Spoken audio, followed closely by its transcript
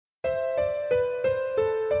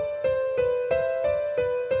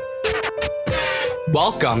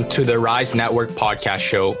Welcome to the Rise Network podcast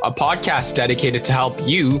show, a podcast dedicated to help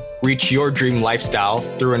you reach your dream lifestyle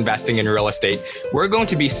through investing in real estate. We're going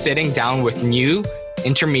to be sitting down with new,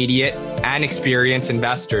 intermediate, and experienced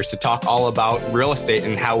investors to talk all about real estate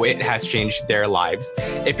and how it has changed their lives.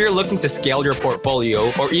 If you're looking to scale your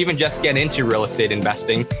portfolio or even just get into real estate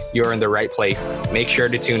investing, you're in the right place. Make sure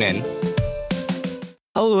to tune in.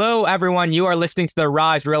 Hello, everyone. You are listening to the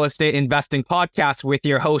Rise Real Estate Investing Podcast with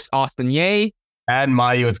your host, Austin Ye. And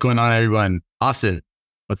Mayu, what's going on, everyone? Austin,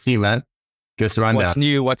 what's new, man? Give us a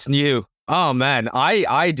rundown. What's new? Oh, man,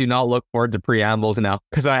 I do not look forward to preambles now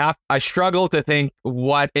because I struggle to think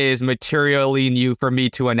what is materially new for me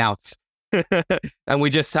to announce. And we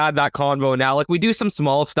just had that convo now. Like, we do some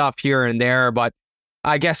small stuff here and there, but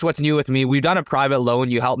I guess what's new with me, we've done a private loan.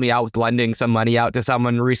 You helped me out with lending some money out to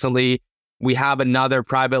someone recently. We have another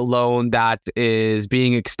private loan that is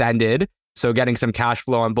being extended, so getting some cash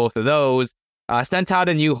flow on both of those. Sent out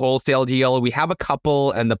a new wholesale deal. We have a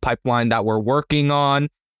couple in the pipeline that we're working on.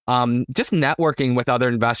 Just networking with other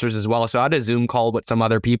investors as well. So I had a Zoom call with some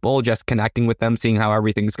other people, just connecting with them, seeing how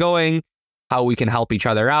everything's going, how we can help each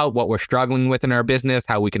other out, what we're struggling with in our business,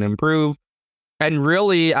 how we can improve. And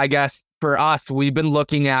really, I guess for us, we've been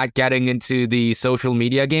looking at getting into the social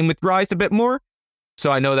media game with Rise a bit more. So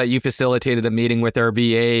I know that you facilitated a meeting with our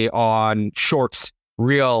VA on shorts,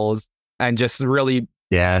 reels, and just really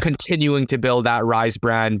continuing to build that Rise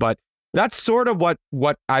brand. But that's sort of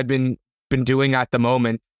what I've been doing at the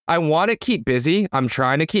moment. I want to keep busy. I'm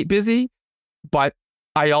trying to keep busy, but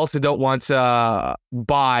I also don't want to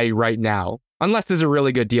buy right now, unless there's a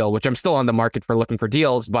really good deal, which I'm still on the market for looking for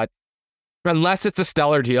deals. But unless it's a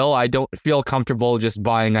stellar deal, I don't feel comfortable just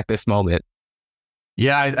buying at this moment.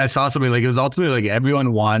 Yeah, I saw something like it was ultimately like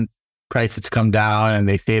everyone wants prices to come down and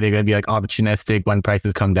they say they're going to be like opportunistic when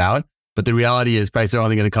prices come down. But the reality is prices are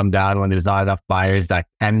only going to come down when there's not enough buyers that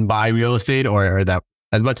can buy real estate or that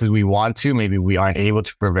as much as we want to, maybe we aren't able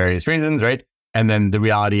to for various reasons, right? And then the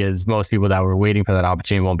reality is most people that were waiting for that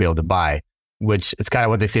opportunity won't be able to buy, which is kind of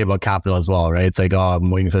what they say about capital as well, right? It's like, oh,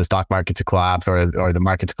 I'm waiting for the stock market to collapse or the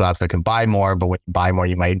market to collapse so I can buy more. But when you buy more,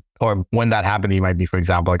 you might, or when that happens, you might be, for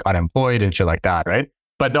example, like unemployed and shit like that, right?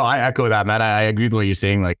 But no, I echo that, man. I agree with what you're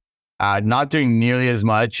saying. Like, not doing nearly as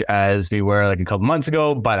much as we were like a couple months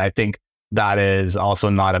ago, but I think that is also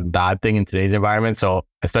not a bad thing in today's environment. So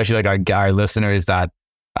especially like our listeners that,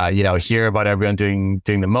 hear about everyone doing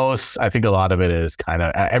the most. I think a lot of it is kind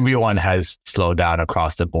of everyone has slowed down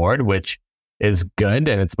across the board, which is good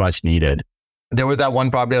and it's much needed. There was that one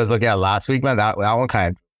property I was looking at last week, man. That one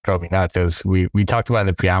kind of drove me nuts. We talked about it in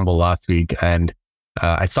the preamble last week, and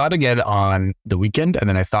I saw it again on the weekend, and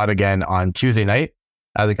then I saw it again on Tuesday night.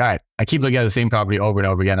 I was like, all right, I keep looking at the same property over and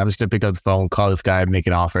over again. I'm just going to pick up the phone, call this guy, make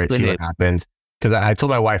an offer, see what happens. Because I told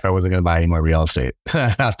my wife I wasn't going to buy any more real estate.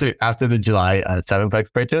 after the July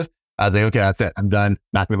 7plex purchase, I was like, okay, that's it. I'm done.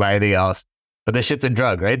 Not going to buy anything else. But this shit's a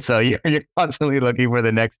drug, right? So you're constantly looking for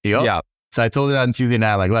the next deal. Yeah. So I told her on Tuesday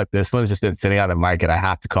night, I'm like, look, this one's just been sitting on the market. I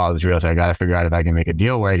have to call this realtor. I got to figure out if I can make a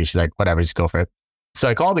deal work. And she's like, whatever, just go for it. So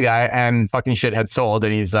I called the guy and fucking shit had sold.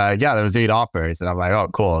 And he's like, yeah, there was 8 offers. And I'm like, oh,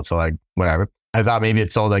 cool. So like, whatever. I thought maybe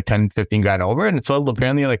it sold like 10, 15 grand over, and it sold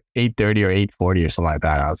apparently like 830 or 840 or something like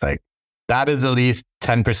that. And I was like, that is at least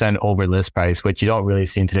 10% over list price, which you don't really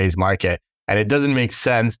see in today's market. And it doesn't make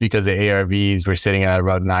sense because the ARVs were sitting at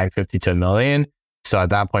about 950 to $1 million. So at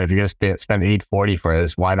that point, if you're going to spend 840 for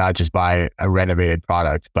this, why not just buy a renovated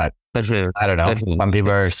product? But I don't know. Some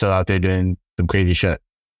people are still out there doing some crazy shit.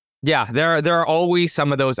 Yeah, there are always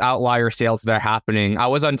some of those outlier sales that are happening. I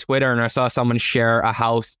was on Twitter and I saw someone share a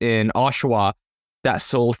house in Oshawa that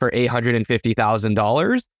sold for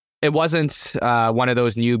 $850,000. It wasn't one of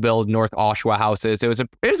those new build North Oshawa houses. It was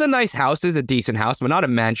a nice house. It's a decent house, but not a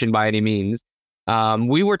mansion by any means.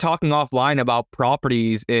 We were talking offline about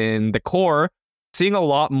properties in the core, seeing a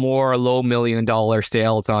lot more low $1 million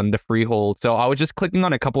sales on the freehold. So I was just clicking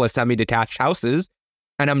on a couple of semi-detached houses,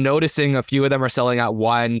 and I'm noticing a few of them are selling at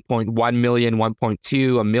 1.1 million,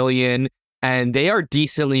 1.2, a million, and they are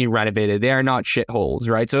decently renovated. They are not shitholes,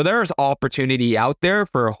 right? So there's opportunity out there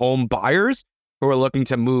for home buyers who are looking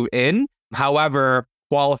to move in. However,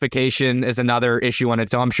 qualification is another issue on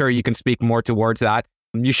it. So I'm sure you can speak more towards that.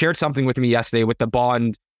 You shared something with me yesterday with the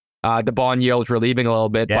bond yields were leaving a little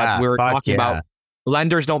bit, but we were talking about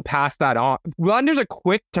lenders don't pass that on. Lenders are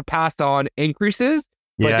quick to pass on increases,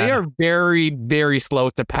 but they are very, very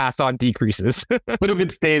slow to pass on decreases. But if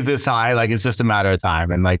it stays this high, like it's just a matter of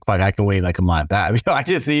time. And like, fuck, I can wait like a month. I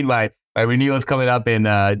just need my renewals coming up in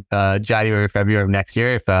January, February of next year.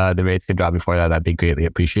 If the rates could drop before that, that'd be greatly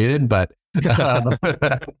appreciated. But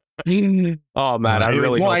Oh man, I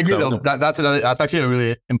really I hope agree so. though. That's actually a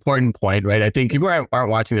really important point, right? I think people aren't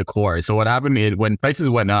watching the core. So what happened is when prices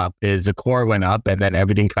went up, is the core went up, and then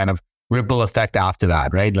everything kind of ripple effect after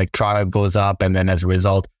that, right? Like Toronto goes up, and then as a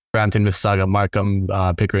result, Brampton, Mississauga, Markham,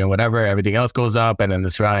 Pickering, whatever, everything else goes up, and then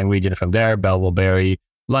the surrounding region from there, Belleville, Barrie,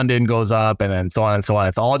 London goes up, and then so on and so on.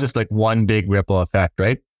 It's all just like one big ripple effect,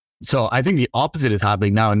 right? So I think the opposite is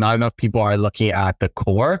happening now. Not enough people are looking at the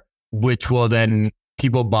core, which will then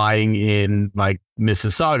people buying in like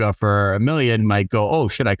Mississauga for $1 million might go, oh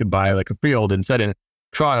shit, I could buy like a freehold instead in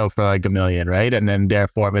Toronto for like $1 million, right? And then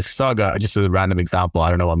therefore Mississauga, just as a random example, I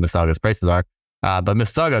don't know what Mississauga's prices are, but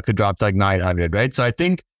Mississauga could drop to like 900, right? So I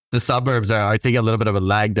think the suburbs are taking a little bit of a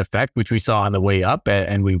lagged effect, which we saw on the way up,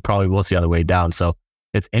 and we probably will see on the way down. So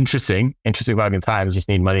it's interesting fucking times. Just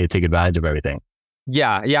need money to take advantage of everything.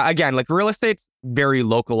 Yeah. Again, like real estate's very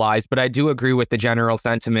localized, but I do agree with the general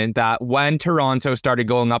sentiment that when Toronto started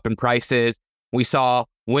going up in prices, we saw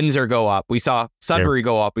Windsor go up, we saw Sudbury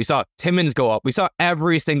go up, we saw Timmins go up, we saw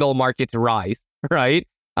every single market rise, right?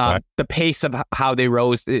 Right. The pace of how they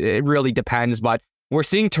rose, it really depends, but we're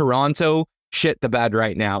seeing Toronto shit the bed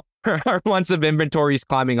right now. Our months of inventory is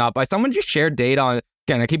climbing up. Someone just shared data on,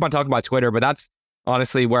 again, I keep on talking about Twitter, but that's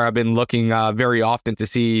honestly where I've been looking very often to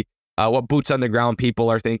see what boots on the ground people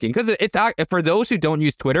are thinking. Because it's for those who don't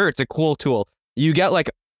use Twitter, it's a cool tool. You get like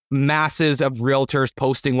masses of realtors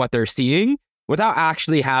posting what they're seeing without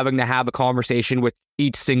actually having to have a conversation with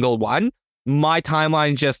each single one. My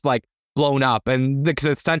timeline just like blown up, and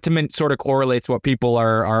the sentiment sort of correlates what people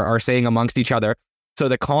are saying amongst each other. So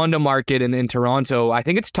the condo market in Toronto, I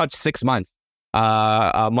think it's touched 6 months,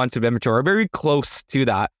 months of inventory, very close to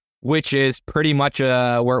that, which is pretty much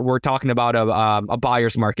we're talking about a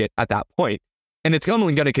buyer's market at that point. And it's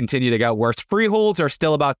only going to continue to get worse. Freeholds are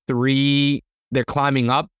still about 3. They're climbing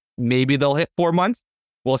up. Maybe they'll hit 4 months.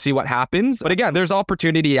 We'll see what happens. But again, there's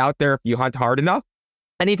opportunity out there if you hunt hard enough.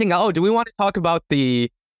 Anything? Oh, do we want to talk about the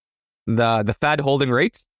Fed holding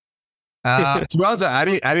rates? To be honest, I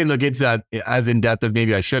didn't look into that as in depth as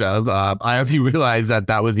maybe I should have. I only realized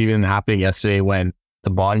that was even happening yesterday when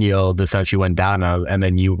the bond yield essentially went down, and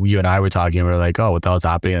then you and I were talking, and we were like, oh, what the hell's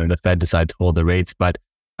happening? And the Fed decided to hold the rates. But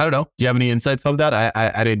I don't know. Do you have any insights from that?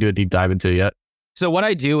 I didn't do a deep dive into it yet. So what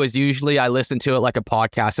I do is usually I listen to it like a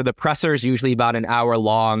podcast. So the presser is usually about an hour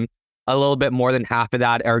long. A little bit more than half of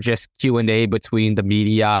that are just Q&A between the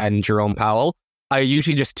media and Jerome Powell. I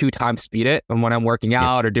usually just 2 times speed it. And when I'm working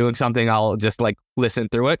out or doing something, I'll just like listen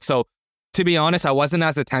through it. So to be honest, I wasn't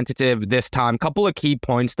as attentive this time. Couple of key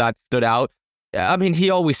points that stood out. I mean, he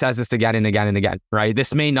always says this again and again and again, right?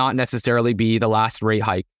 This may not necessarily be the last rate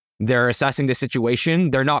hike. They're assessing the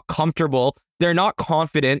situation. They're not comfortable. They're not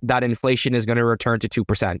confident that inflation is going to return to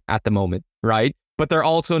 2% at the moment, right? But they're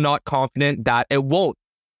also not confident that it won't.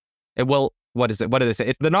 It will. What is it? What did they say?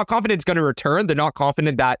 If they're not confident it's going to return, they're not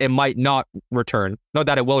confident that it might not return. No,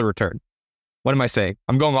 that it will return. What am I saying?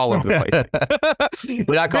 I'm going all over the place.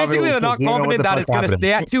 Basically, they're not confident that it's going to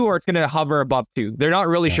stay at 2 or it's going to hover above 2. They're not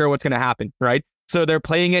really sure what's going to happen, right? So they're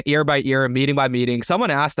playing it ear by ear, meeting by meeting.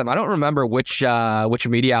 Someone asked them, I don't remember which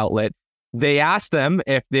media outlet, they asked them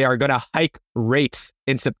if they are going to hike rates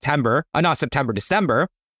in September, not September, December.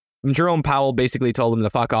 And Jerome Powell basically told them to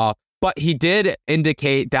fuck off. But he did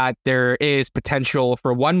indicate that there is potential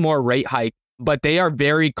for one more rate hike, but they are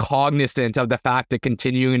very cognizant of the fact that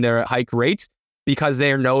continuing their hike rates because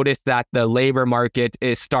they noticed that the labor market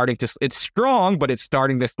is it's strong, but it's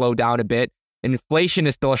starting to slow down a bit. Inflation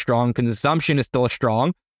is still strong, consumption is still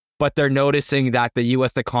strong, but they're noticing that the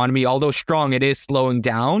U.S. economy, although strong, it is slowing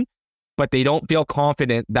down, but they don't feel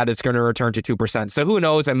confident that it's going to return to 2%. So who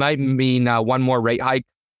knows? It might mean one more rate hike.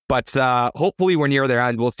 But hopefully we're near their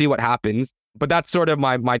end. We'll see what happens. But that's sort of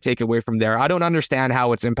my takeaway from there. I don't understand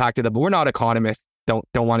how it's impacted them, but we're not economists. Don't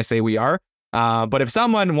want to say we are. But if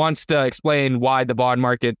someone wants to explain why the bond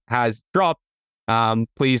market has dropped,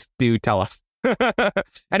 please do tell us.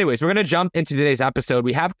 Anyways, we're going to jump into today's episode.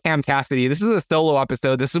 We have Cam Cassidy. This is a solo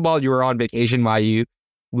episode. This is while you were on vacation, you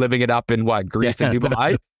living it up in Greece and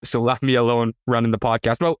Dubai. So left me alone running the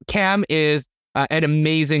podcast. Well, Cam is an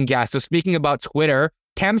amazing guest. So speaking about Twitter,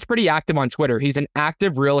 Cam's pretty active on Twitter. He's an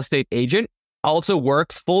active real estate agent, also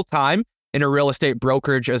works full-time in a real estate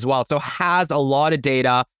brokerage as well. So has a lot of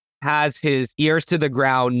data, has his ears to the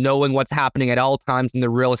ground, knowing what's happening at all times in the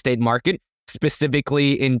real estate market,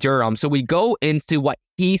 specifically in Durham. So we go into what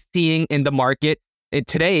he's seeing in the market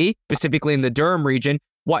today, specifically in the Durham region,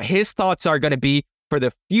 what his thoughts are going to be for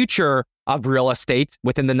the future of real estate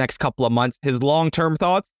within the next couple of months, his long-term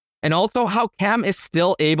thoughts, and also how Cam is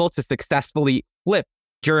still able to successfully flip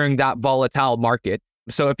during that volatile market.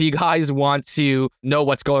 So if you guys want to know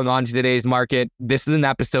what's going on in today's market, this is an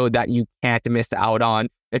episode that you can't miss out on.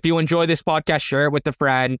 If you enjoy this podcast, share it with a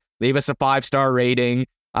friend, leave us a 5-star rating.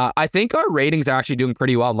 I think our ratings are actually doing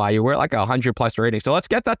pretty well, Maya. We're like 100 plus rating. So let's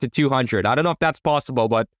get that to 200. I don't know if that's possible,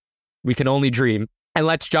 but we can only dream. And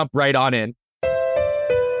let's jump right on in.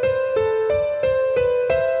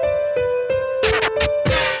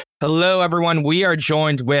 Hello, everyone. We are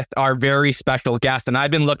joined with our very special guest, and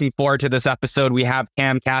I've been looking forward to this episode. We have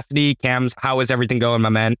Cam Cassidy. Cam's, how is everything going, my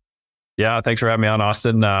man? Yeah, thanks for having me on,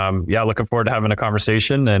 Austin. Looking forward to having a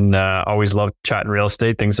conversation, and always love chatting real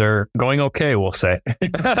estate. Things are going okay, we'll say.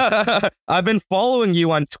 I've been following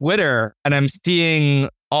you on Twitter, and I'm seeing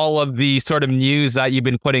all of the sort of news that you've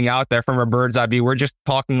been putting out there from a bird's eye view. We're just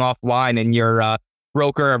talking offline, and you're a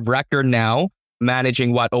broker of record now,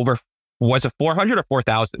 managing was it 400 or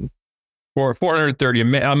 4,000? 430.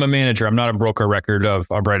 I'm a manager. I'm not a broker record of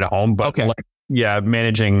right at home, but okay.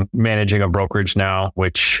 Managing a brokerage now,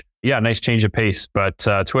 which, nice change of pace. But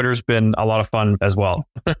Twitter's been a lot of fun as well.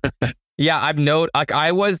 Yeah,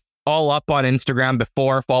 I was all up on Instagram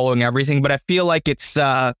before, following everything, but I feel like it's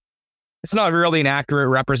not really an accurate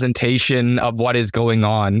representation of what is going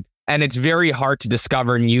on. And it's very hard to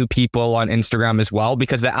discover new people on Instagram as well,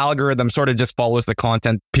 because the algorithm sort of just follows the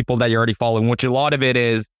content, people that you're already following, which a lot of it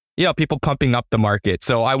is, people pumping up the market.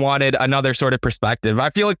 So I wanted another sort of perspective. I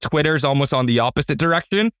feel like Twitter's almost on the opposite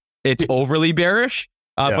direction. It's overly bearish,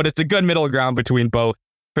 but it's a good middle ground between both.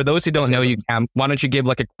 For those who don't know you, Cam, why don't you give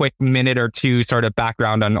like a quick minute or two sort of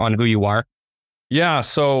background on who you are? Yeah,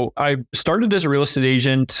 so I started as a real estate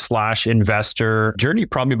agent / investor. Journey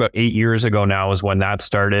probably about 8 years ago now is when that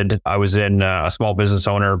started. I was in a small business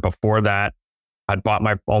owner before that. I'd bought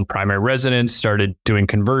my own primary residence, started doing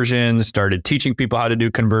conversions, started teaching people how to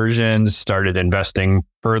do conversions, started investing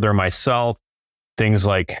further myself, things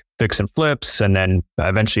like fix and flips, and then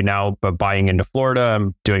eventually now buying into Florida.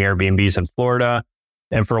 I'm doing Airbnbs in Florida.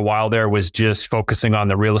 And for a while there was just focusing on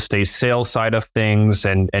the real estate sales side of things.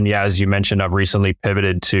 And as you mentioned, I've recently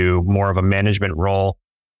pivoted to more of a management role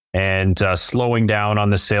and slowing down on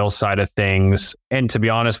the sales side of things. And to be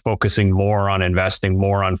honest, focusing more on investing,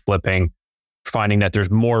 more on flipping, finding that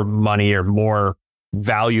there's more money or more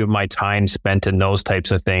value of my time spent in those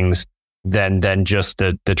types of things than just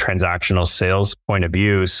the transactional sales point of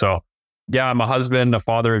view. So yeah, I'm a husband, a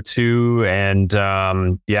father of two, and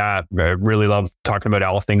I really love talking about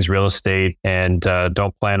all things real estate, and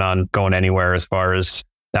don't plan on going anywhere as far as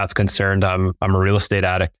that's concerned. I'm a real estate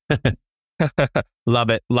addict. Love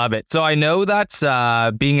it. So I know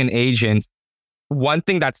that being an agent, one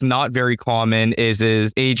thing that's not very common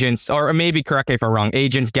is agents, or maybe correct me if I'm wrong,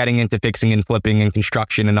 agents getting into fixing and flipping and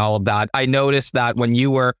construction and all of that. I noticed that when you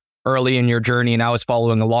were early in your journey and I was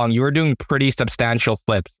following along, you were doing pretty substantial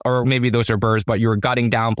flips, or maybe those are burrs, but you were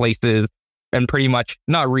gutting down places and pretty much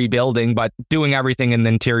not rebuilding, but doing everything in the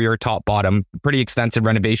interior, top, bottom, pretty extensive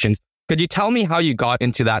renovations. Could you tell me how you got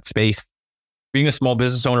into that space? Being a small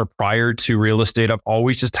business owner prior to real estate, I've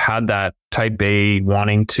always just had that type A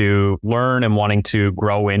wanting to learn and wanting to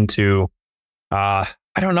grow into,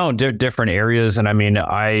 different areas. And I mean,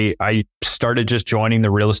 I started just joining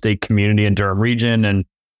the real estate community in Durham region and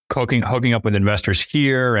hooking up with investors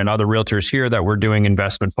here and other realtors here that were doing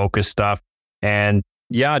investment focused stuff. And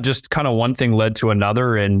just kind of one thing led to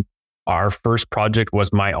another. And our first project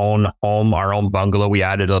was my own home, our own bungalow. We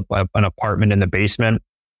added an apartment in the basement.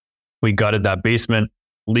 We gutted that basement,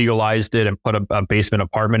 legalized it, and put a basement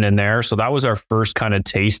apartment in there. So that was our first kind of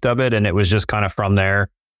taste of it. And it was just kind of from there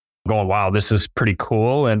going, wow, this is pretty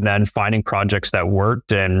cool. And then finding projects that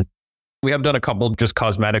worked. And we have done a couple just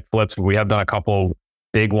cosmetic flips. We have done a couple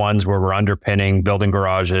big ones where we're underpinning, building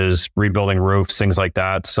garages, rebuilding roofs, things like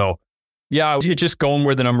that. So just going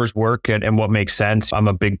where the numbers work and what makes sense. I'm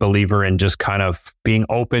a big believer in just kind of being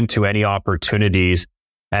open to any opportunities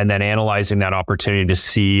and then analyzing that opportunity to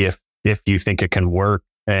see if you think it can work.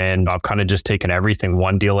 And I've kind of just taken everything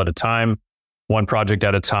one deal at a time, one project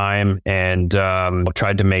at a time, and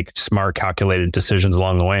tried to make smart, calculated decisions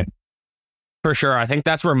along the way. For sure. I think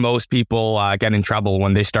that's where most people get in trouble,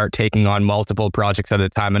 when they start taking on multiple projects at a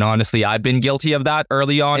time. And honestly, I've been guilty of that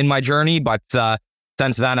early on in my journey. But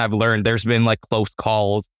since then, I've learned there's been like close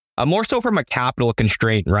calls, more so from a capital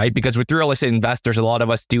constraint, right? Because with real estate investors, a lot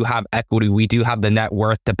of us do have equity. We do have the net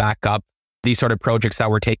worth to back up these sort of projects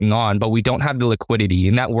that we're taking on, but we don't have the liquidity.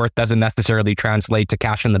 And net worth doesn't necessarily translate to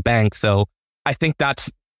cash in the bank. So I think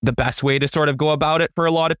that's the best way to sort of go about it for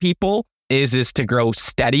a lot of people. Is to grow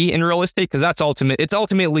steady in real estate, because it's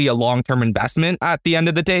ultimately a long-term investment at the end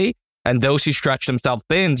of the day. And those who stretch themselves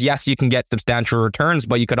thin, yes, you can get substantial returns,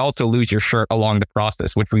 but you could also lose your shirt along the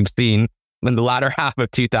process, which we've seen in the latter half of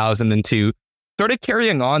 2002. Sort of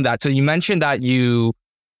carrying on that. So you mentioned that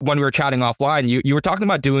when we were chatting offline, you were talking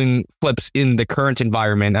about doing flips in the current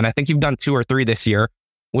environment. And I think you've done 2 or 3 this year.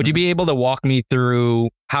 Would you be able to walk me through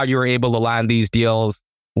how you were able to land these deals?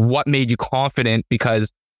 What made you confident?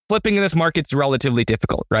 Because flipping in this market's relatively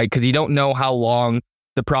difficult, right? Because you don't know how long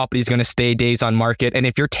the property is going to stay days on market. And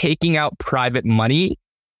if you're taking out private money,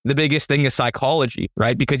 the biggest thing is psychology,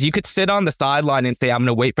 right? Because you could sit on the sideline and say, I'm going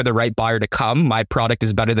to wait for the right buyer to come. My product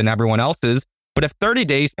is better than everyone else's. But if 30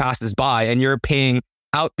 days passes by and you're paying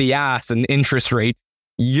out the ass and interest rates,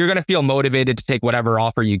 you're going to feel motivated to take whatever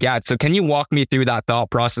offer you get. So can you walk me through that thought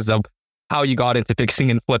process of how you got into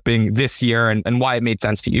fixing and flipping this year and why it made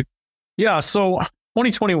sense to you? Yeah. So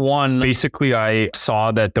 2021, basically, I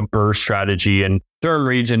saw that the BRRRR strategy in Durham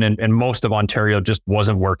region and most of Ontario just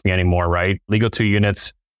wasn't working anymore, right? Legal 2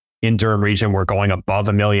 units in Durham region were going above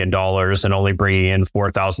 $1 million and only bringing in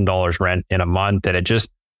 $4,000 rent in a month. And it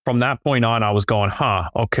just, from that point on, I was going,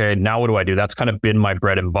 okay, now what do I do? That's kind of been my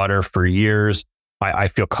bread and butter for years. I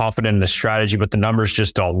feel confident in the strategy, but the numbers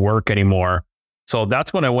just don't work anymore. So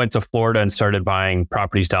that's when I went to Florida and started buying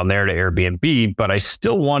properties down there to Airbnb, but I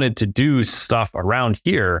still wanted to do stuff around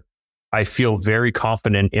here. I feel very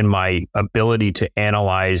confident in my ability to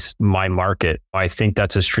analyze my market. I think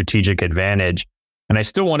that's a strategic advantage. And I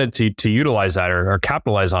still wanted to utilize that or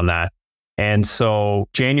capitalize on that. And so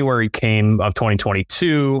January came of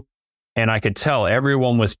 2022, and I could tell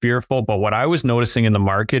everyone was fearful. But what I was noticing in the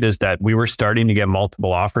market is that we were starting to get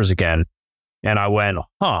multiple offers again. And I went,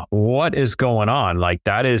 what is going on? Like,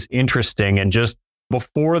 that is interesting. And just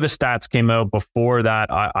before the stats came out, before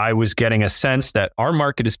that, I was getting a sense that our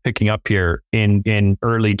market is picking up here in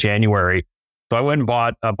early January. So I went and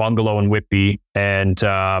bought a bungalow in Whitby, and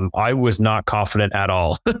I was not confident at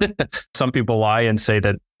all. Some people lie and say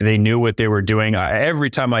that they knew what they were doing. Every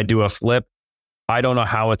time I do a flip, I don't know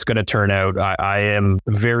how it's going to turn out. I am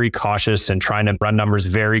very cautious and trying to run numbers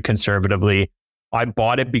very conservatively. I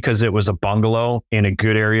bought it because it was a bungalow in a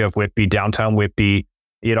good area of Whitby, downtown Whitby.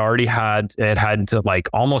 It had like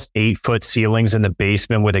almost 8-foot ceilings in the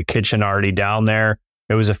basement with a kitchen already down there.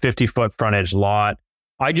 It was a 50-foot frontage lot.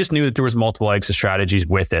 I just knew that there was multiple exit strategies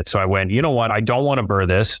with it. So I went, you know what? I don't want to BRRRR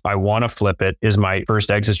this. I want to flip it is my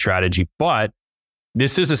first exit strategy. But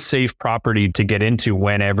this is a safe property to get into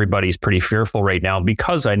when everybody's pretty fearful right now,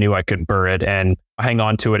 because I knew I could BRRRR it and hang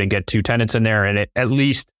on to it and get 2 tenants in there and at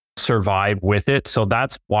least survive with it. So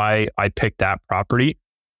that's why I picked that property.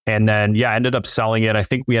 And then, I ended up selling it. I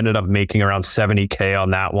think we ended up making around $70K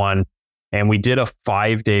on that one. And we did a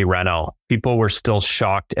 5-day reno. People were still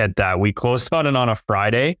shocked at that. We closed on it on a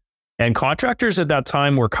Friday, and contractors at that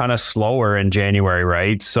time were kind of slower in January,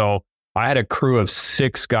 right? So I had a crew of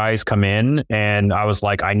 6 guys come in, and I was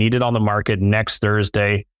like, I need it on the market next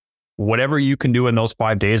Thursday. Whatever you can do in those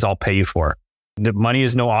 5 days, I'll pay you for. The money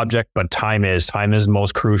is no object, but time is. Time is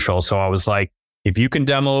most crucial. So I was like, if you can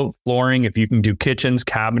demo flooring, if you can do kitchens,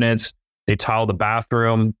 cabinets, they tile the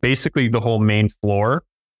bathroom, basically the whole main floor,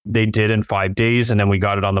 they did in 5 days. And then we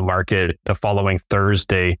got it on the market the following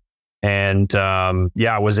Thursday. And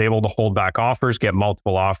I was able to hold back offers, get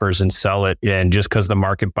multiple offers and sell it. And just because the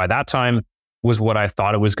market by that time was what I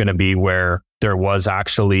thought it was going to be, where there was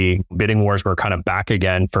actually bidding wars were kind of back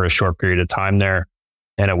again for a short period of time there.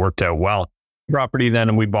 And it worked out well. Property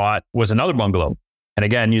then we bought was another bungalow. And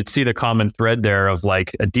again, you'd see the common thread there of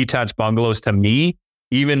like a detached bungalows to me,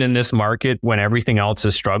 even in this market when everything else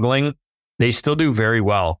is struggling, they still do very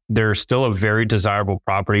well. They're still a very desirable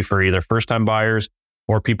property for either first-time buyers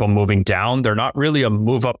or people moving down. They're not really a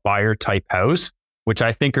move-up buyer type house, which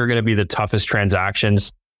I think are going to be the toughest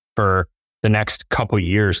transactions for the next couple of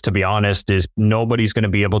years, to be honest, is nobody's going to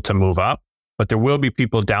be able to move up, but there will be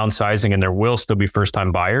people downsizing and there will still be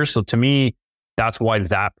first-time buyers. So to me, that's why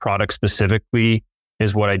that product specifically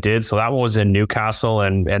is what I did. So that one was in Newcastle,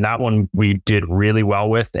 and that one we did really well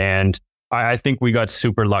with. And I think we got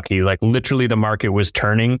super lucky. Like literally the market was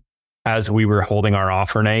turning as we were holding our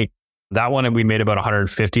offer night. That one, we made about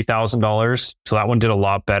 $150,000. So that one did a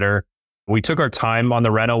lot better. We took our time on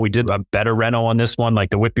the reno. We did a better reno on this one. Like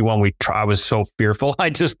the Whitby one, I was so fearful. I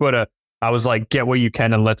was like, get what you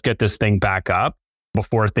can and let's get this thing back up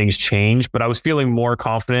before things change. But I was feeling more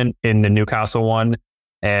confident in the Newcastle one.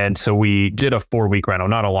 And so we did a 4-week reno,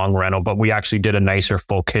 not a long reno, but we actually did a nicer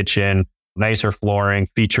full kitchen, nicer flooring,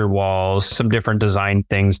 feature walls, some different design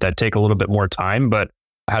things that take a little bit more time, but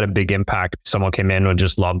had a big impact. Someone came in and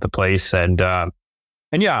just loved the place. And I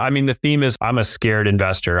mean, the theme is I'm a scared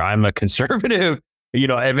investor. I'm a conservative.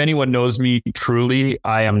 If anyone knows me truly,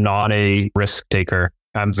 I am not a risk taker.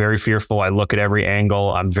 I'm very fearful. I look at every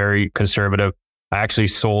angle. I'm very conservative. I actually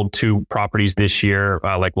sold 2 properties this year,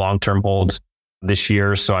 like long-term holds this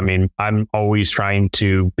year. So, I mean, I'm always trying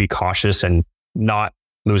to be cautious and not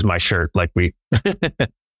lose my shirt like we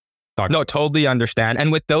No, totally understand.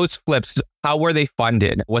 And with those flips, how were they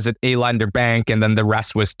funded? Was it a lender bank and then the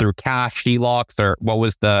rest was through cash, HELOCs, or what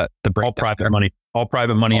was the breakdown? All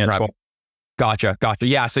private money at 12. Gotcha.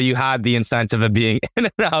 Yeah. So you had the incentive of being in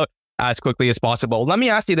and out as quickly as possible. Let me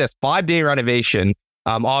ask you this: 5-day renovation.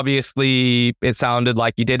 Obviously, it sounded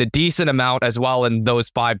like you did a decent amount as well in those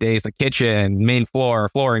 5 days: the kitchen, main floor,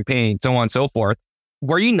 flooring, paint, so on and so forth.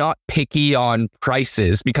 Were you not picky on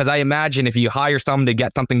prices? Because I imagine if you hire someone to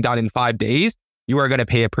get something done in 5 days, you are going to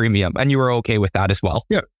pay a premium, and you were okay with that as well.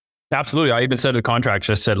 Yeah, absolutely. I even said to the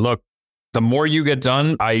contractor, I said, look, the more you get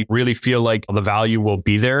done, I really feel like the value will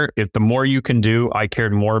be there. If the more you can do, I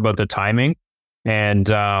cared more about the timing, and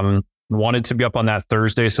wanted to be up on that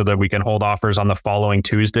Thursday so that we can hold offers on the following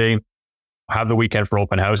Tuesday, have the weekend for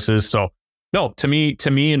open houses. So no, to me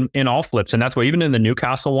in all flips. And that's why even in the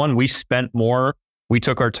Newcastle one, we spent more, we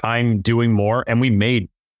took our time doing more, and we made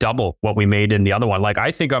double what we made in the other one. Like,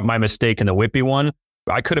 I think of my mistake in the Whitby one,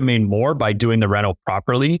 I could have made more by doing the reno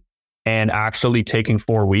properly and actually taking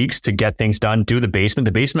 4 weeks to get things done, do the basement.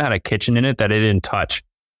 The basement had a kitchen in it that it didn't touch.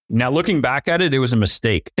 Now, looking back at it, it was a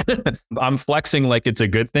mistake. I'm flexing like it's a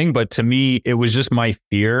good thing, but to me, it was just my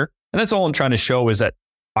fear. And that's all I'm trying to show, is that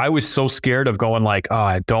I was so scared of going like, oh,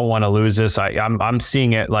 I don't want to lose this. I'm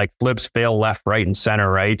seeing it like flips fail left, right, and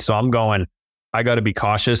center, right? So I'm going, I got to be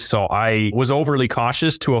cautious. So I was overly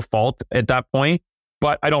cautious to a fault at that point,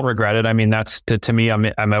 but I don't regret it. I mean, that's to me,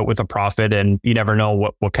 I'm out with a profit, and you never know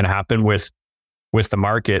what can happen with the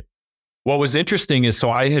market. What was interesting is,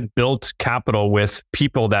 so I had built capital with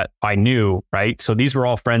people that I knew, right? So these were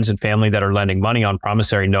all friends and family that are lending money on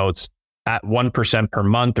promissory notes at 1% per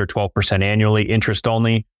month or 12% annually, interest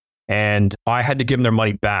only. And I had to give them their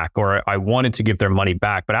money back, or I wanted to give their money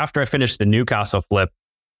back. But after I finished the Newcastle flip,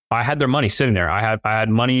 I had their money sitting there. I had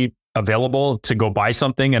money available to go buy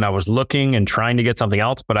something, and I was looking and trying to get something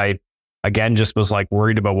else. But I, again, just was like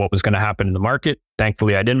worried about what was going to happen in the market.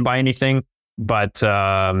 Thankfully, I didn't buy anything. But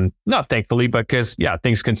not thankfully, because yeah,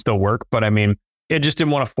 things can still work. But I mean, I just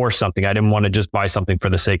didn't want to force something. I didn't want to just buy something for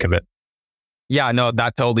the sake of it. Yeah, no,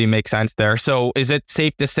 that totally makes sense there. So is it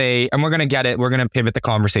safe to say, and we're going to pivot the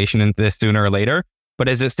conversation into this sooner or later, but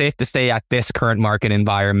is it safe to say at this current market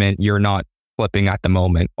environment, you're not flipping at the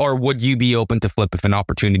moment? Or would you be open to flip if an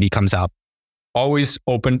opportunity comes up? Always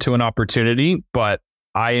open to an opportunity, but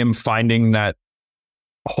I am finding that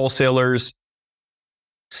wholesalers,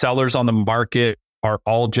 sellers on the market are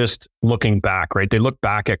all just looking back, right? They look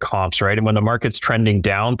back at comps, right? And when the market's trending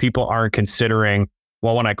down, people aren't considering,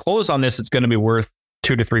 well, when I close on this, it's going to be worth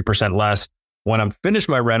 2 to 3% less. When I'm finished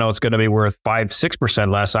my reno, it's going to be worth 5-6%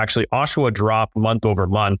 less. Actually, Oshawa dropped month over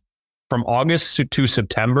month. From August to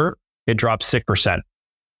September, it dropped 6%.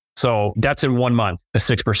 So that's in 1 month, a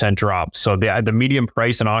 6% drop. So the median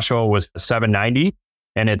price in Oshawa was $790,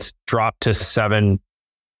 and it's dropped to $750.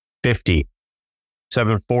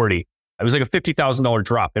 $740. It was like a $50,000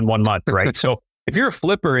 drop in 1 month, right? So if you're a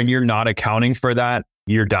flipper and you're not accounting for that,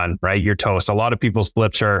 you're done, right? You're toast. A lot of people's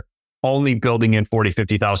flips are only building in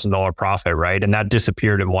 $40,000, $50,000 profit, right? And that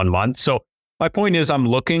disappeared in 1 month. So my point is, I'm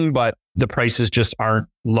looking, but the prices just aren't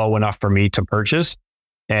low enough for me to purchase.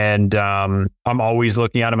 And I'm always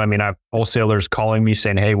looking at them. I mean, I have wholesalers calling me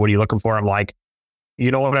saying, hey, what are you looking for? I'm like, you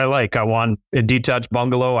know what I like? I want a detached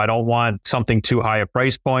bungalow. I don't want something too high a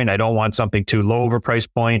price point. I don't want something too low of a price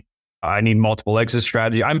point. I need multiple exit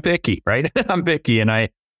strategy. I'm picky, right? I'm picky. And I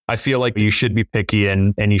feel like you should be picky,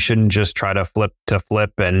 and you shouldn't just try to flip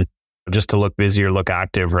and just to look busy or look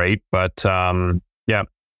active, right? But yeah.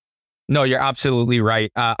 No, you're absolutely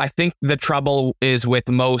right. I think the trouble is with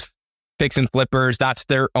most fix and flippers, that's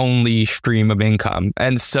their only stream of income.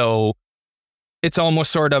 And so it's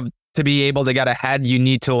almost sort of, to be able to get ahead, you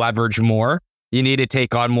need to leverage more. You need to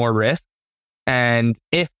take on more risk. And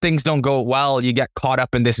if things don't go well, you get caught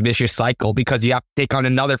up in this vicious cycle because you have to take on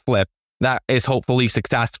another flip that is hopefully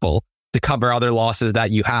successful to cover other losses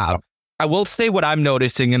that you have. I will say what I'm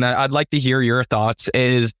noticing, and I'd like to hear your thoughts,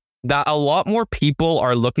 is that a lot more people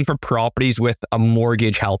are looking for properties with a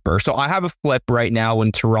mortgage helper. So I have a flip right now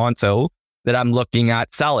in Toronto that I'm looking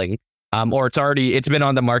at selling. Or it's been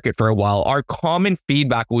on the market for a while. Our common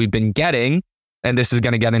feedback we've been getting, and this is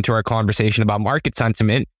going to get into our conversation about market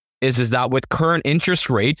sentiment, is that with current interest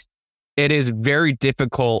rates, it is very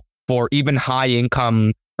difficult for even high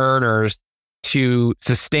income earners to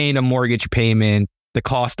sustain a mortgage payment, the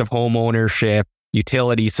cost of home ownership,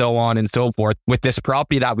 utility, so on and so forth with this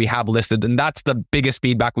property that we have listed. And that's the biggest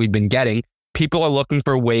feedback we've been getting. People are looking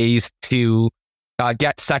for ways to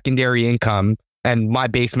get secondary income. And my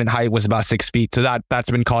basement height was about 6 feet. So that's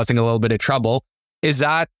been causing a little bit of trouble. Is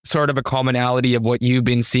that sort of a commonality of what you've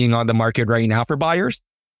been seeing on the market right now for buyers?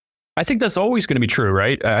 I think that's always going to be true,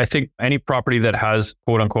 right? I think any property that has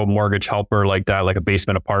quote unquote mortgage helper like that, like a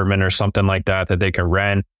basement apartment or something like that they can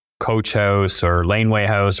rent, coach house or laneway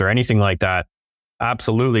house or anything like that.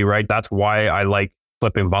 Absolutely, right? That's why I like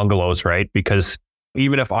flipping bungalows, right? Because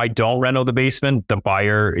even if I don't reno the basement, the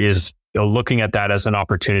buyer is looking at that as an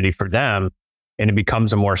opportunity for them and it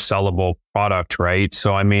becomes a more sellable product, right?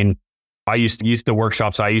 So, I mean, I used to use the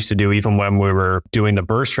workshops I used to do, even when we were doing the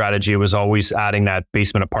burst strategy, it was always adding that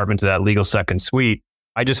basement apartment to that legal second suite.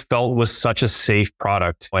 I just felt it was such a safe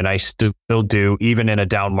product and I still do, even in a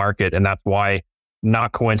down market. And that's why,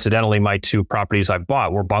 not coincidentally, my 2 properties I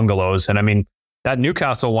bought were bungalows. And I mean, that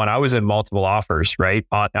Newcastle one, I was in multiple offers, right?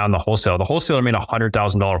 On the wholesale. The wholesaler made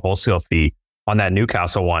 $100,000 wholesale fee on that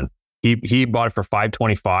Newcastle one. He bought it for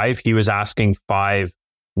 $525. He was asking $590,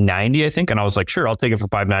 I think. And I was like, sure, I'll take it for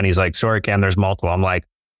 $590. He's like, sorry, Cam, there's multiple. I'm like,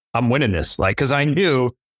 I'm winning this. Like, cause I knew,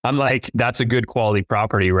 I'm like, that's a good quality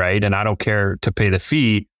property, right? And I don't care to pay the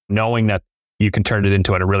fee, knowing that you can turn it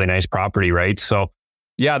into a really nice property, right? So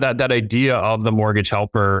yeah, that idea of the mortgage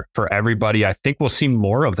helper for everybody, I think we'll see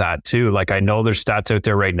more of that too. Like I know there's stats out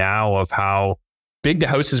there right now of how big the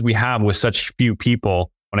houses we have with such few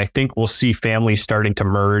people. And I think we'll see families starting to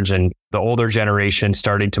merge and the older generation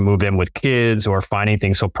starting to move in with kids or finding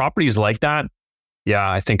things. So properties like that, yeah,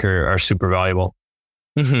 I think are super valuable.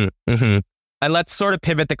 Mm-hmm, mm-hmm. And let's sort of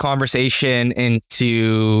pivot the conversation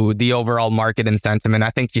into the overall market and sentiment.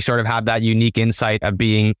 I think you sort of have that unique insight of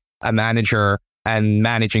being a manager and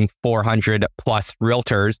managing 400 plus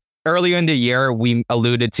realtors. Earlier in the year, we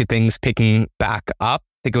alluded to things picking back up.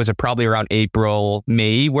 I think it was probably around April,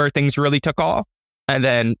 May, where things really took off. And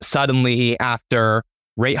then suddenly after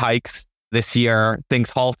rate hikes this year, things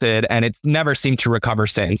halted and it's never seemed to recover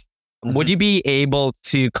since. Mm-hmm. Would you be able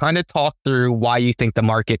to kind of talk through why you think the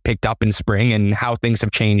market picked up in spring and how things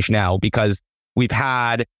have changed now? Because we've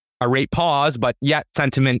had a rate pause, but yet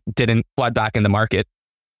sentiment didn't flood back in the market.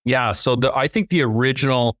 Yeah. So I think the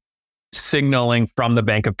original signaling from the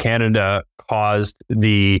Bank of Canada caused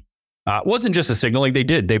wasn't just a signaling.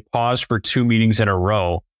 They paused for 2 meetings in a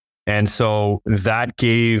row. And so that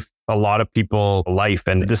gave a lot of people life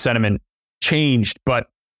and the sentiment changed. But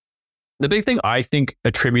the big thing I think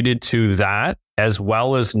attributed to that, as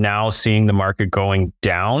well as now seeing the market going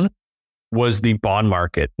down, was the bond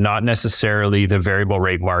market, not necessarily the variable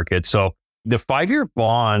rate market. So the 5-year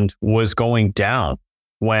bond was going down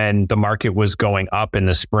when the market was going up in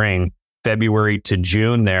the spring, February to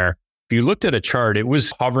June there. If you looked at a chart, it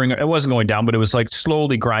was hovering, it wasn't going down, but it was like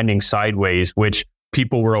slowly grinding sideways, which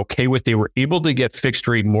people were okay with. They were able to get fixed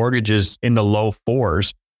rate mortgages in the low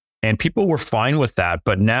 4s and people were fine with that.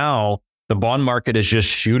 But now the bond market is just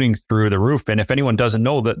shooting through the roof. And if anyone doesn't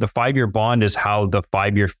know, that the 5-year bond is how the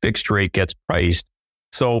 5-year fixed rate gets priced.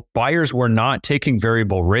 So buyers were not taking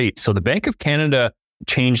variable rates. So the Bank of Canada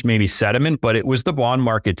changed maybe sentiment, but it was the bond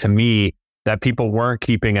market to me that people weren't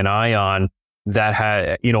keeping an eye on that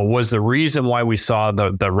had, was the reason why we saw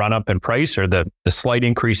the run up in price or the slight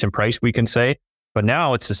increase in price, we can say. But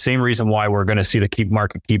now it's the same reason why we're going to see the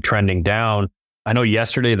market keep trending down. I know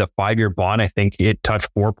yesterday, the 5-year bond, I think it touched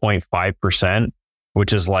 4.5%,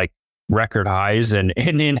 which is like record highs and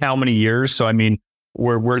in how many years? So, I mean,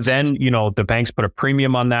 we're then, the banks put a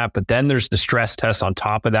premium on that, but then there's the stress test on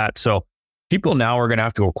top of that. So people now are going to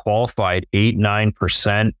have to go qualified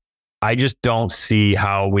 8-9%. I just don't see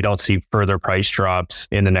how we don't see further price drops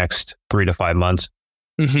in the next 3 to 5 months.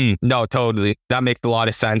 Mm-hmm. No, totally. That makes a lot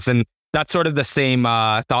of sense. And that's sort of the same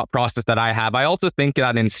thought process that I have. I also think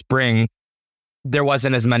that in spring, there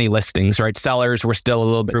wasn't as many listings, right? Sellers were still a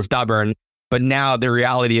little bit stubborn. But now the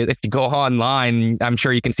reality is, if you go online, I'm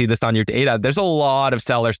sure you can see this on your data, there's a lot of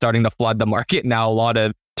sellers starting to flood the market now, a lot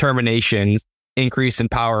of terminations, increase in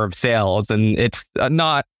power of sales. And it's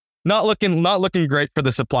not looking great for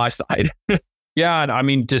the supply side. Yeah. And I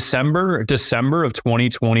mean, December of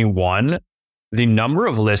 2021, the number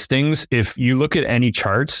of listings, if you look at any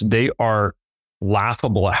charts, they are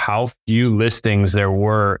laughable at how few listings there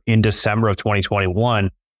were in December of 2021,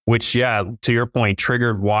 which, yeah, to your point,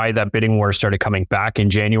 triggered why that bidding war started coming back in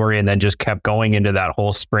January and then just kept going into that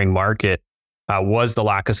whole spring market, was the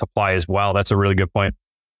lack of supply as well. That's a really good point.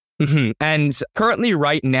 Mm-hmm. And currently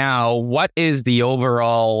right now, what is the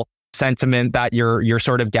overall sentiment that you're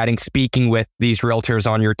sort of getting, speaking with these realtors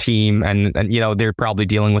on your team? And they're probably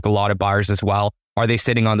dealing with a lot of buyers as well. Are they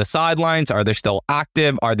sitting on the sidelines? Are they still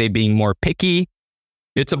active? Are they being more picky?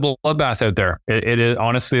 It's a bloodbath out there. It is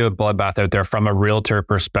honestly a bloodbath out there from a realtor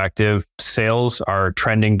perspective. Sales are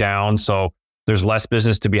trending down, so there's less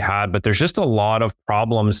business to be had, but there's just a lot of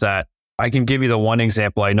problems that I can give you. The one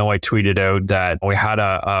example, I know I tweeted out that we had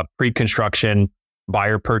a pre-construction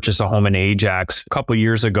buyer purchase a home in Ajax a couple of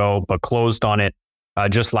years ago, but closed on it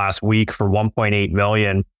just last week for 1.8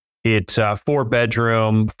 million. It's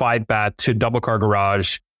 4-bedroom, 5-bath, 2 double car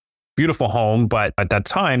garage, beautiful home. But at that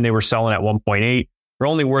time they were selling at 1.8. They're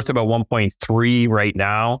only worth about 1.3 right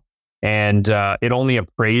now. And it only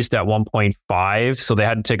appraised at 1.5. So they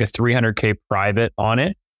had to take a $300K private on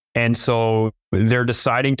it. And so they're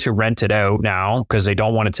deciding to rent it out now because they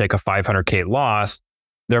don't want to take a $500K loss.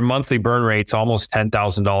 Their monthly burn rate's almost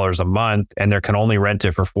 $10,000 a month, and they can only rent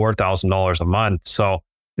it for $4,000 a month. So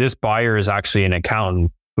this buyer is actually an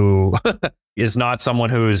accountant who is not someone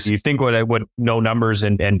who's, you think would know numbers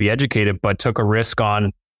and be educated, but took a risk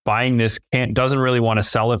on buying this, doesn't really want to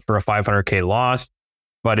sell it for a $500K loss,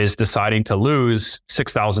 but is deciding to lose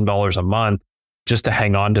 $6,000 a month just to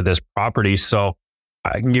hang on to this property. So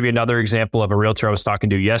I can give you another example of a realtor I was talking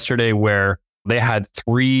to yesterday where they had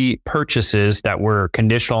 3 purchases that were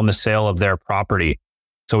conditional on the sale of their property.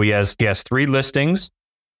 So he has 3 listings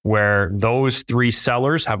where those 3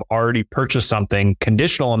 sellers have already purchased something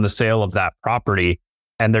conditional on the sale of that property,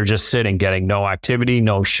 and they're just sitting, getting no activity,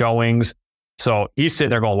 no showings. So he's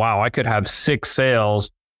sitting there going, wow, I could have 6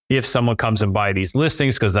 sales if someone comes and buy these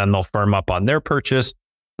listings, because then they'll firm up on their purchase.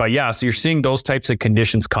 But yeah, so you're seeing those types of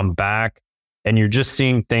conditions come back, and you're just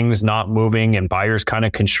seeing things not moving and buyers kind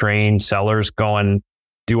of constrained, sellers going,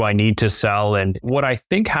 do I need to sell? And what I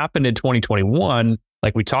think happened in 2021,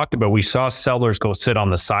 like we talked about, we saw sellers go sit on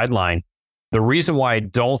the sideline. The reason why I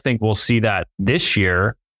don't think we'll see that this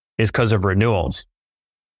year is because of renewals.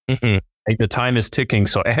 Mm-hmm. Like the time is ticking.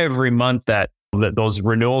 So every month that those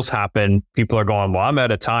renewals happen, people are going, well, I'm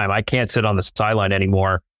out of time. I can't sit on the sideline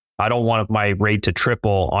anymore. I don't want my rate to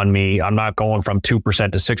triple on me. I'm not going from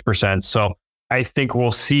 2% to 6%. So I think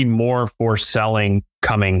we'll see more for selling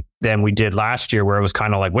coming than we did last year, where it was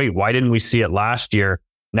kind of like, wait, why didn't we see it last year?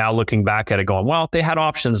 Now looking back at it going, well, they had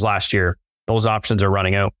options last year. Those options are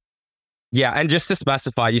running out. Yeah. And just to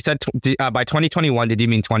specify, you said by 2021, did you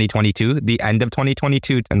mean 2022, the end of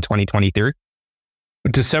 2022 and 2023?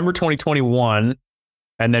 December 2021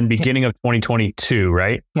 and then beginning of 2022,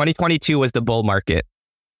 right? 2022 was the bull market.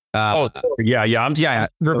 Yeah. I'm the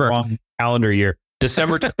wrong calendar year.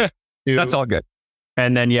 December. That's all good.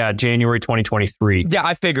 And then, January 2023. Yeah,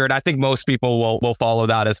 I figured. I think most people will follow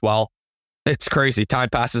that as well. It's crazy. Time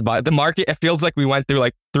passes by. The market, it feels like we went through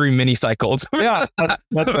like 3 mini cycles. Yeah, that's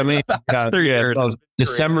what I mean. 3 years.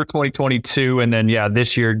 December 2022. And then,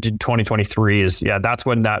 this year, 2023 is, that's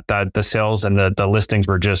when that the sales and the listings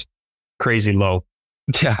were just crazy low.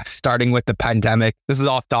 Yeah, starting with the pandemic. This is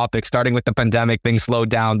off topic. Starting with the pandemic, things slowed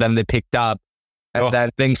down. Then they picked up. And then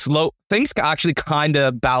things actually kind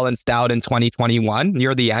of balanced out in 2021,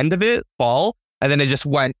 near the end of it, fall. And then it just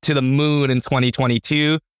went to the moon in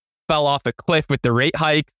 2022, fell off a cliff with the rate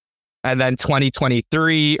hike. And then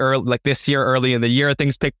 2023, or like this year, early in the year,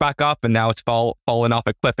 things picked back up, and now it's fallen off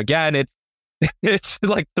a cliff again. It's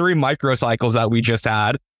like 3 microcycles that we just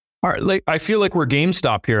had. All right, like I feel like we're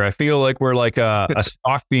GameStop here. I feel like we're like a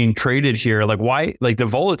stock being traded here. Like why? Like the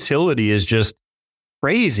volatility is just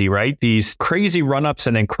crazy, right? These crazy run-ups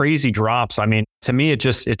and then crazy drops. I mean, to me, it's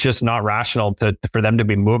just not rational for them to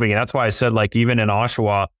be moving. And that's why I said, like, even in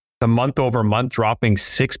Oshawa, the month over month dropping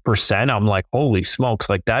 6%, I'm like, holy smokes,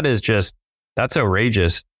 like that's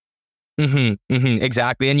outrageous.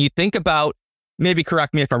 Exactly. And you think about, maybe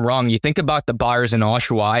correct me if I'm wrong, you think about the buyers in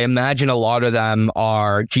Oshawa, I imagine a lot of them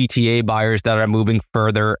are GTA buyers that are moving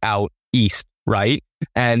further out east, right?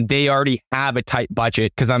 And they already have a tight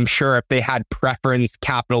budget, because I'm sure if they had preference,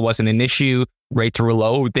 capital wasn't an issue, rates were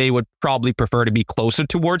low, they would probably prefer to be closer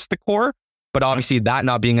towards the core. But obviously that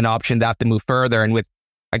not being an option, they have to move further. And with,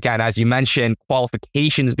 again, as you mentioned,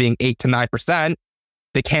 qualifications being 8 to 9%,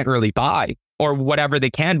 they can't really buy, or whatever they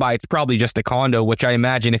can buy, it's probably just a condo, which I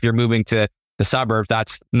imagine if you're moving to the suburbs,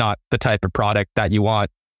 that's not the type of product that you want.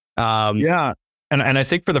 And I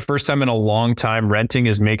think for the first time in a long time, renting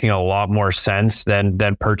is making a lot more sense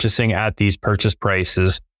than purchasing at these purchase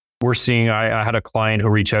prices. We're seeing, I had a client who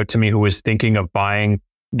reached out to me who was thinking of buying,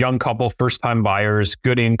 young couple, first time buyers,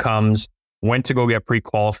 good incomes, went to go get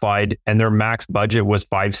pre-qualified, and their max budget was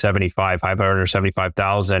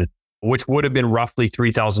 $575,000, which would have been roughly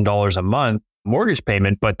 $3,000 a month mortgage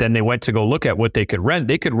payment. But then they went to go look at what they could rent.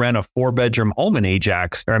 They could rent a 4-bedroom home in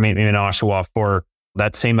Ajax, in Oshawa for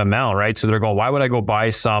that same amount, right? So they're going, why would I go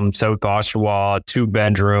buy some South Oshawa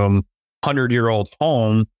 2-bedroom, 100-year-old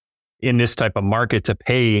home in this type of market to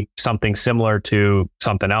pay something similar to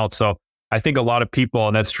something else. So I think a lot of people,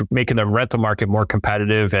 and that's making the rental market more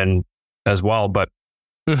competitive and as well. But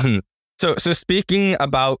so speaking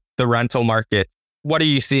about the rental market, what are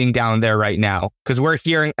you seeing down there right now? Because we're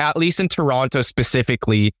hearing, at least in Toronto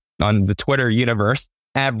specifically, on the Twitter universe,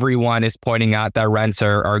 everyone is pointing out that rents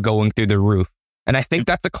are going through the roof. And I think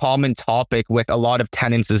that's a common topic with a lot of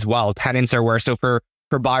tenants as well. Tenants are so for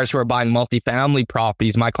buyers who are buying multifamily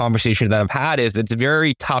properties, my conversation that I've had is it's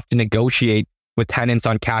very tough to negotiate with tenants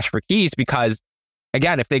on cash for keys because,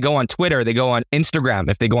 again, if they go on Twitter, they go on Instagram,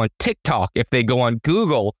 if they go on TikTok, if they go on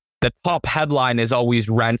Google, the top headline is always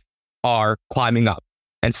rents are climbing up.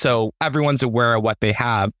 And so everyone's aware of what they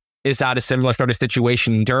have. Is that a similar sort of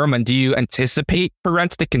situation in Durham? And do you anticipate for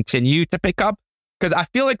rents to continue to pick up? Because I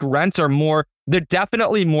feel like rents are they're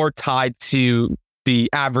definitely more tied to the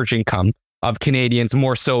average income of Canadians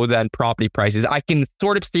more so than property prices. I can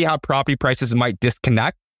sort of see how property prices might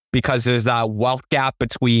disconnect because there's that wealth gap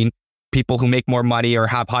between people who make more money or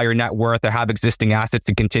have higher net worth or have existing assets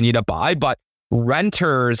to continue to buy. But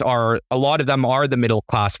renters a lot of them are the middle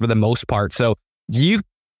class for the most part. So do you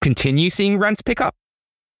continue seeing rents pick up?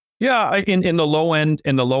 Yeah, in the low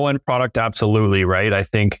end product, absolutely, right? I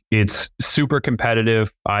think it's super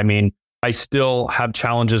competitive. I mean, I still have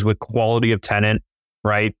challenges with quality of tenant,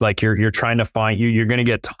 right? Like you're trying to find, you're going to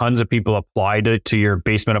get tons of people apply to your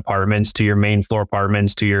basement apartments, to your main floor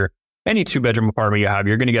apartments, to your any 2-bedroom apartment you have.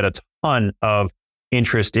 You're going to get a ton of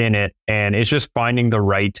interest in it. And it's just finding the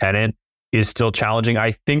right tenant is still challenging.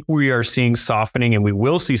 I think we are seeing softening, and we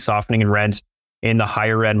will see softening in rents in the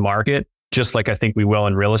higher end market, just like I think we will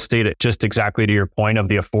in real estate, just exactly to your point of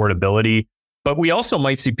the affordability. But we also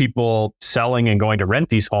might see people selling and going to rent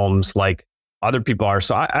these homes like other people are.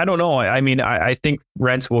 So I don't know. I mean, I think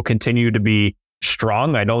rents will continue to be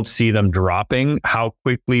strong. I don't see them dropping. How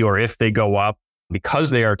quickly or if they go up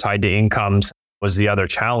because they are tied to incomes was the other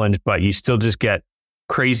challenge. But you still just get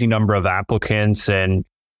crazy number of applicants and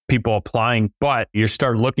people applying. But you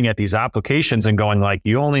start looking at these applications and going like,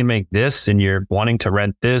 you only make this and you're wanting to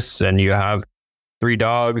rent this and you have 3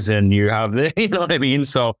 dogs and you have this, you know what I mean?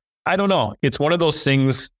 So I don't know. It's one of those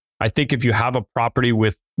things. I think if you have a property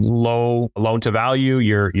with low loan to value,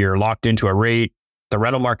 you're locked into a rate. The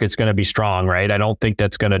rental market's going to be strong, right? I don't think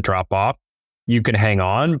that's going to drop off. You can hang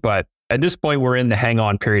on, but at this point, we're in the hang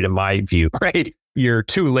on period, in my view, right? You're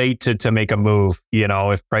too late to make a move. You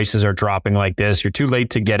know, if prices are dropping like this, you're too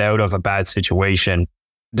late to get out of a bad situation.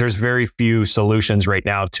 There's very few solutions right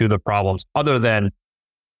now to the problems other than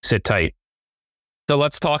sit tight. So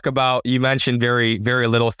let's talk about, you mentioned very, very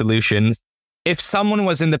little solutions. If someone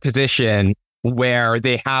was in the position where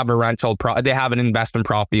they have a they have an investment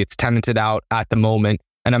property, it's tenanted out at the moment,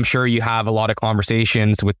 and I'm sure you have a lot of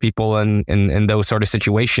conversations with people in those sort of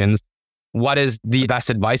situations, what is the best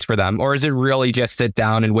advice for them? Or is it really just sit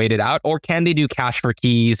down and wait it out? Or can they do cash for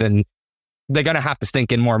keys and they're going to have to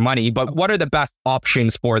sink in more money? But what are the best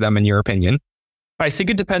options for them in your opinion? I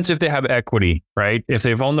think it depends if they have equity, right? If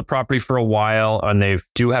they've owned the property for a while and they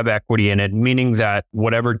do have equity in it, meaning that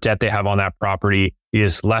whatever debt they have on that property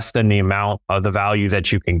is less than the amount of the value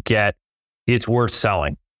that you can get, it's worth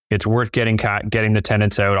selling. It's worth getting the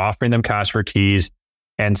tenants out, offering them cash for keys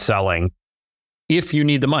and selling if you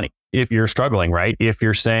need the money, if you're struggling, right? If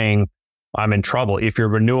you're saying, I'm in trouble, if your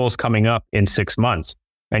renewal's coming up in 6 months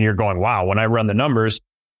and you're going, wow, when I run the numbers,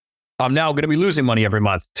 I'm now going to be losing money every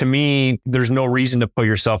month. To me, there's no reason to put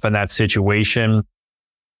yourself in that situation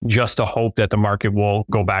just to hope that the market will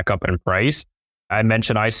go back up in price. I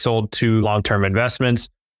mentioned I sold 2 long-term investments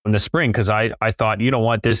in the spring because I thought, you know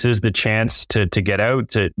what, this is the chance to get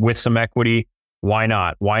out with some equity. Why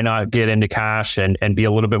not? Why not get into cash and be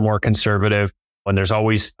a little bit more conservative when there's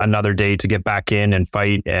always another day to get back in and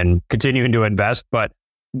fight and continuing to invest. But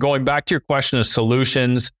going back to your question of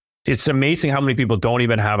solutions, it's amazing how many people haven't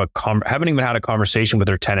even had a conversation with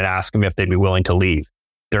their tenant, ask them if they'd be willing to leave.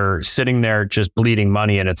 They're sitting there just bleeding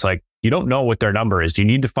money. And it's like, you don't know what their number is. You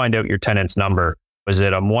need to find out your tenant's number. Was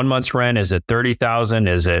it a 1 month's rent? Is it 30,000?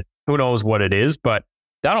 Is it, who knows what it is, but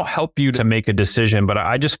that'll help you to make a decision. But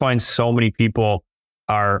I just find so many people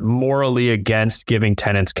are morally against giving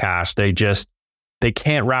tenants cash. They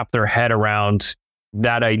can't wrap their head around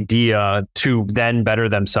that idea to then better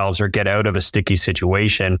themselves or get out of a sticky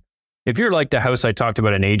situation. If you're like the house I talked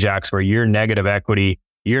about in Ajax, where you're negative equity,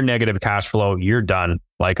 you're negative cash flow, you're done.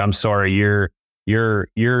 Like, I'm sorry, you're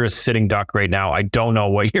a sitting duck right now. I don't know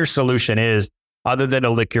what your solution is other than to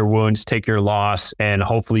lick your wounds, take your loss, and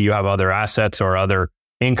hopefully you have other assets or other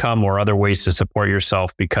income or other ways to support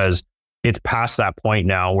yourself, because it's past that point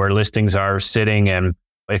now where listings are sitting, and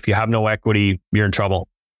if you have no equity, you're in trouble.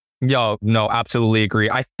 Yo, no, absolutely agree.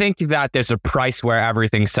 I think that there's a price where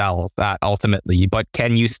everything sells at ultimately, but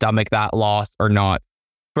can you stomach that loss or not?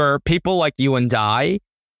 For people like you and I,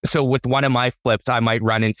 so with one of my flips, I might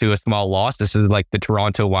run into a small loss. This is like the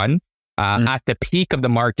Toronto one. At the peak of the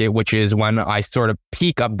market, which is when I sort of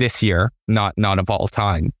peak of this year, not of all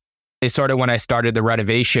time, is sort of when I started the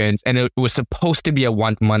renovations, and it was supposed to be a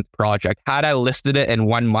 1 month project. Had I listed it in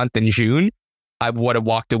 1 month in June, I would have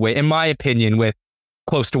walked away, in my opinion, with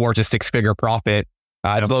close towards a 6-figure profit.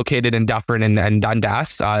 It's located in Dufferin and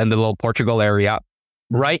Dundas in the little Portugal area.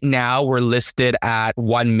 Right now, we're listed at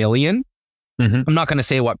 1 million. I'm not going to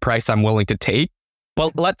say what price I'm willing to take,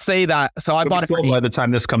 but let's say that. So I bought it for by the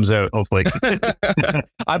time this comes out, hopefully.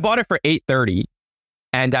 I bought it for 830,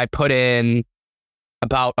 and I put in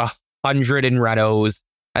about 100 in renos,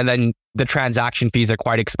 and then the transaction fees are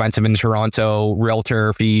quite expensive in Toronto,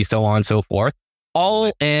 realtor fees, so on and so forth.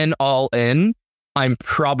 All in, I'm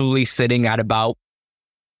probably sitting at about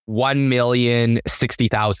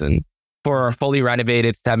 1,060,000 for a fully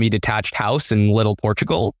renovated semi-detached house in Little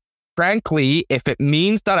Portugal. Frankly, if it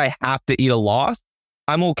means that I have to eat a loss,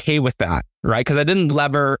 I'm okay with that, right? Because I didn't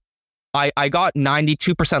lever. I got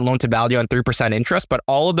 92% loan to value and 3% interest, but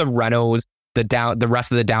all of the renos, the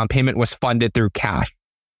rest of the down payment was funded through cash.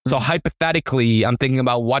 So hypothetically, I'm thinking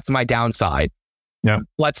about what's my downside. Yeah.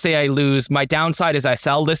 Let's say I lose. My downside is I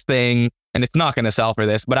sell this thing, and it's not going to sell for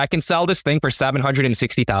this, but I can sell this thing for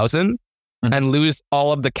 760,000 and lose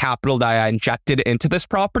all of the capital that I injected into this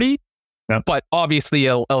property. Yeah. But obviously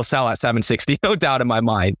it'll sell at 760, no doubt in my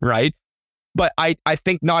mind, right? But I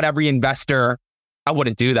think not every investor, I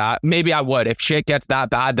wouldn't do that. Maybe I would. If shit gets that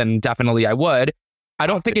bad, then definitely I would. I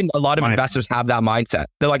don't think a lot of investors have that mindset.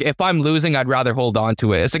 They're like, if I'm losing, I'd rather hold on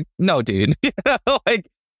to it. It's like, no, dude. Like,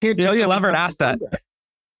 you'll lever an asset.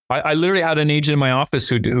 I literally had an agent in my office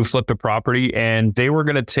who flipped a property, and they were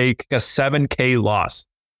going to take a 7K loss.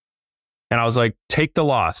 And I was like, take the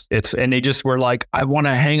loss. And they just were like, I want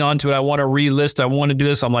to hang on to it. I want to relist. I want to do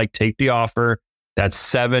this. I'm like, take the offer. That's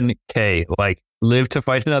 7K. Like, live to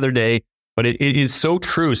fight another day. But it is so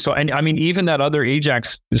true. So, and I mean, even that other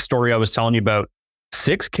Ajax story I was telling you about,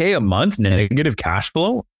 6K a month negative cash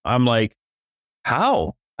flow. I'm like,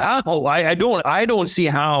 how? I don't see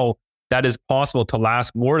how that is possible to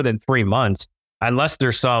last more than 3 months, unless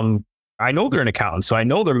there's I know they're an accountant, so I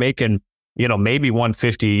know they're making, maybe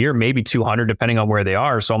 150 a year, maybe 200, depending on where they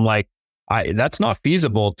are. So I'm like, that's not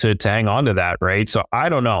feasible to hang on to that. Right. So I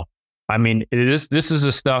don't know. I mean, this is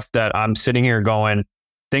the stuff that I'm sitting here going,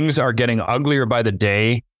 things are getting uglier by the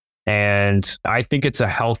day. And I think it's a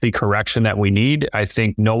healthy correction that we need. I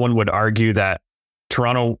think no one would argue that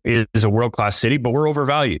Toronto is a world-class city, but we're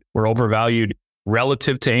overvalued. We're overvalued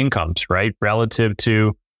relative to incomes, right? Relative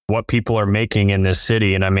to what people are making in this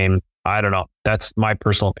city. And I mean, I don't know. That's my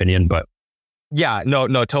personal opinion, but yeah, no,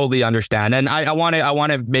 totally understand. And I want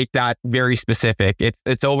to make that very specific.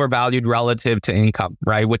 It's overvalued relative to income,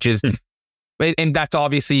 right? Which is, and that's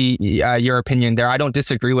obviously your opinion there. I don't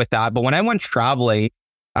disagree with that. But when I went traveling,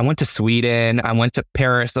 I went to Sweden, I went to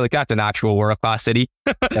Paris, so like that's an actual world-class city.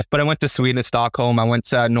 But I went to Sweden and Stockholm, I went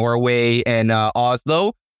to Norway and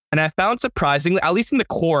Oslo, and I found surprisingly, at least in the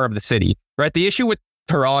core of the city, right? The issue with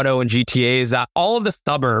Toronto and GTA is that all of the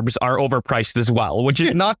suburbs are overpriced as well, which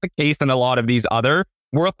is not the case in a lot of these other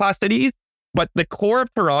world-class cities. But the core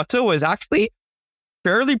of Toronto is actually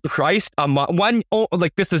fairly priced.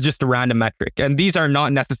 This is just a random metric, and these are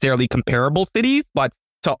not necessarily comparable cities, but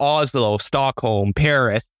to Oslo, Stockholm,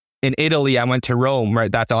 Paris. In Italy, I went to Rome,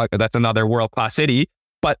 right? That's another world-class city.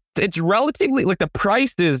 But it's relatively, like, the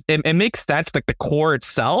price is, it makes sense, like the core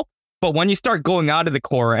itself. But when you start going out of the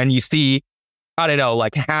core and you see, I don't know,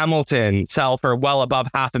 like Hamilton sell for well above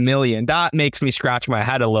 $500,000, that makes me scratch my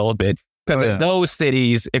head a little bit. Because in those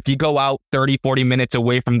cities, if you go out 30, 40 minutes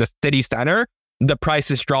away from the city center, the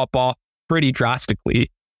prices drop off pretty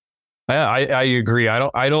drastically. Yeah, I agree.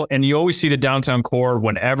 I don't, and you always see the downtown core,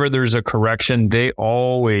 whenever there's a correction, they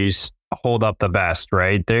always hold up the best,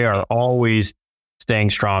 right? They are always staying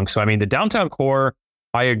strong. So, I mean, the downtown core,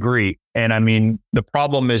 I agree. And I mean, the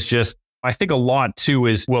problem is just, I think a lot too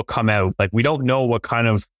will come out. Like, we don't know what kind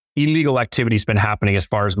of illegal activity has been happening as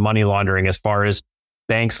far as money laundering, as far as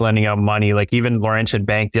banks lending out money. Like, even Laurentian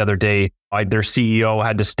Bank the other day, their CEO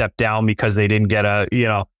had to step down because they didn't get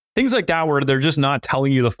things like that, where they're just not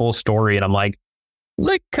telling you the full story. And I'm like,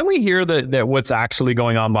 can we hear that what's actually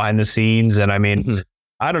going on behind the scenes? And I mean,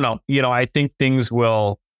 I don't know. I think things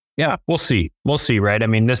will, we'll see. We'll see, right? I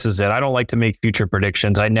mean, this is it. I don't like to make future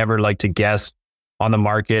predictions. I never like to guess on the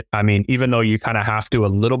market. I mean, even though you kind of have to a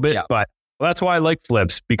little bit, but Well, that's why I like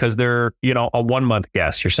flips, because they're, a 1 month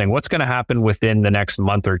guess. You're saying what's going to happen within the next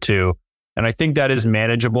month or two. And I think that is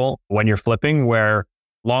manageable when you're flipping, where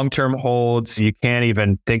long-term holds, you can't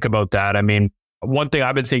even think about that. I mean, one thing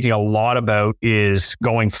I've been thinking a lot about is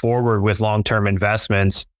going forward with long-term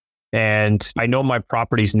investments. And I know my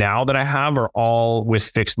properties now that I have are all with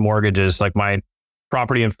fixed mortgages. Like my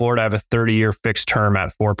property in Florida, I have a 30-year fixed term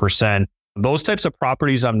at 4%. Those types of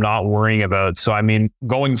properties I'm not worrying about. So, I mean,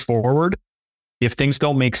 going forward, if things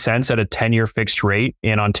don't make sense at a 10-year fixed rate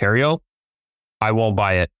in Ontario, I won't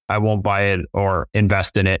buy it. I won't buy it or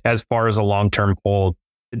invest in it as far as a long-term hold.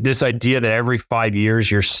 This idea that every 5 years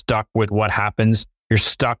you're stuck with what happens, you're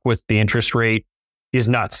stuck with the interest rate is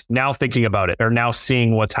nuts. Now thinking about it or now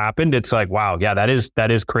seeing what's happened, it's like, wow, yeah, that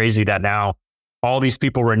is crazy that now all these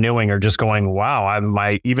people renewing are just going,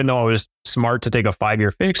 wow, even though I was smart to take a 5-year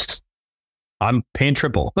fix, I'm paying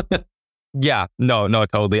triple. Yeah, no,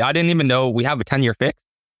 totally. I didn't even know we have a 10-year fix.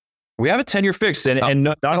 We have a 10-year fix, and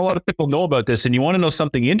not a lot of people know about this. And you want to know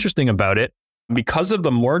something interesting about it? Because of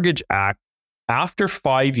the Mortgage Act, after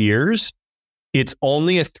 5 years, it's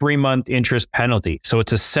only a 3-month interest penalty. So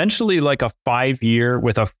it's essentially like a 5-year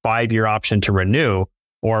with a 5-year option to renew,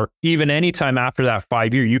 or even anytime after that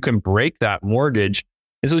 5-year, you can break that mortgage.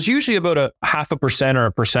 And so it's usually about a 0.5%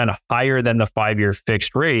 or 1% higher than the 5-year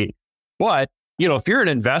fixed rate. But, if you're an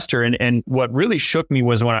investor, and what really shook me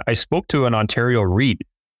was when I spoke to an Ontario REIT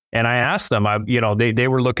and I asked them, they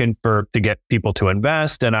were looking to get people to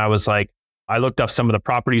invest. And I was like, I looked up some of the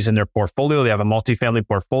properties in their portfolio. They have a multifamily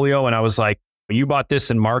portfolio. And I was like, you bought this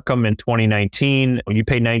in Markham in 2019. You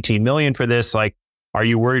paid $19 million for this. Like, are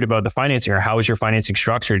you worried about the financing, or how is your financing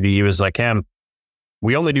structured? He was like,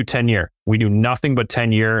 we only do 10-year. We do nothing but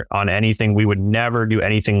 10-year on anything. We would never do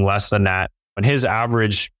anything less than that. And his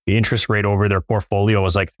average interest rate over their portfolio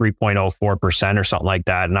was like 3.04% or something like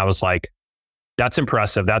that. And I was like, that's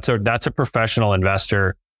impressive. That's a professional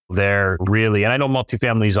investor there, really. And I know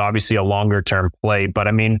multifamily is obviously a longer term play, but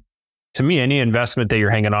I mean, to me, any investment that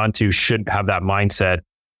you're hanging on to should have that mindset.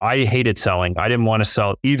 I hated selling. I didn't want to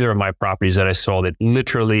sell either of my properties that I sold. It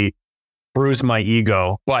literally bruised my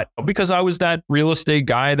ego. But because I was that real estate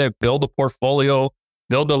guy that built a portfolio,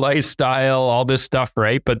 build a lifestyle, all this stuff,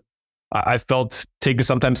 right? But I felt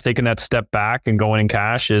sometimes taking that step back and going in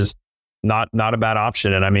cash is not a bad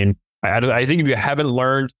option. And I mean, I think if you haven't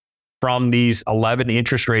learned from these 11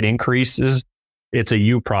 interest rate increases, it's a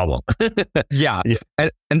you problem. Yeah.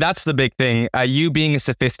 And that's the big thing. You being a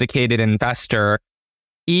sophisticated investor,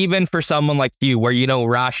 even for someone like you, where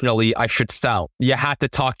rationally I should sell, you have to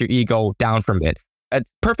talk your ego down from it.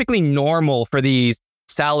 It's perfectly normal for these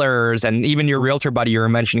sellers, and even your realtor buddy you were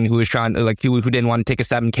mentioning who was trying to who didn't want to take a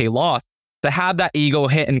 7K loss, to have that ego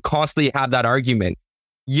hit and constantly have that argument.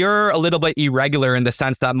 You're a little bit irregular in the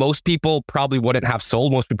sense that most people probably wouldn't have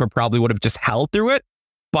sold. Most people probably would have just held through it.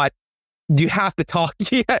 But you have to talk.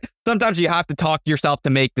 Sometimes you have to talk yourself to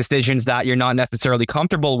make decisions that you're not necessarily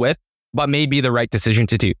comfortable with, but may be the right decision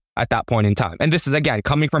to do at that point in time. And this is, again,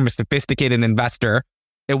 coming from a sophisticated investor.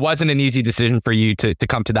 It wasn't an easy decision for you to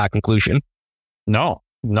come to that conclusion. No,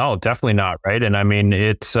 definitely not. Right. And I mean,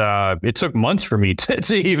 it took months for me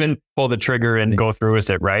to even pull the trigger and go through with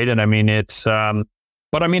it. Right. And I mean,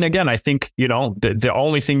 but I mean, again, I think, the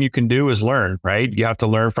only thing you can do is learn, right? You have to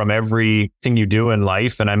learn from everything you do in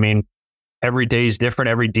life. And I mean, every day is different.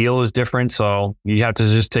 Every deal is different. So you have to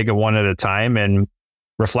just take it one at a time and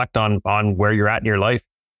reflect on where you're at in your life.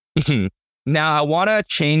 Now, I want to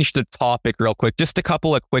change the topic real quick. Just a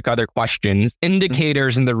couple of quick other questions.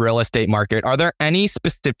 Indicators in the real estate market. Are there any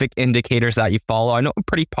specific indicators that you follow? I know a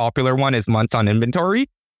pretty popular one is months on inventory.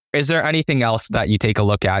 Is there anything else that you take a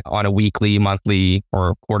look at on a weekly, monthly,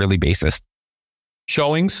 or quarterly basis?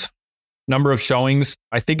 Showings, number of showings,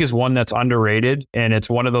 I think is one that's underrated. And it's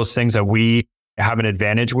one of those things that we have an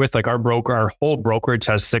advantage with. Like our whole brokerage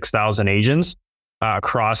has 6,000 agents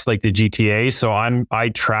across like the GTA. So I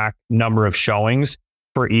track number of showings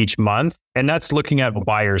for each month. And that's looking at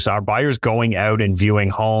buyers. Are buyers going out and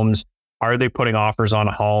viewing homes? Are they putting offers on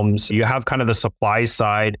homes? You have kind of the supply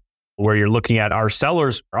side where you're looking at our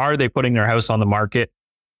sellers. Are they putting their house on the market?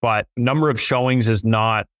 But number of showings is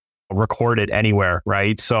not recorded anywhere,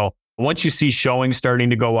 right? So once you see showings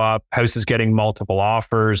starting to go up, houses getting multiple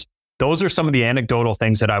offers, those are some of the anecdotal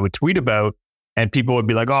things that I would tweet about. And people would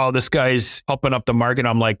be like, oh, this guy's pumping up the market.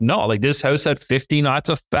 I'm like, no, like this house at 50, no, it's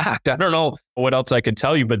a fact. I don't know what else I could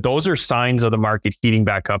tell you, but those are signs of the market heating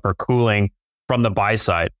back up or cooling from the buy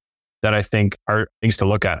side that I think are things to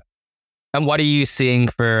look at. And what are you seeing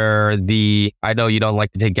for I know you don't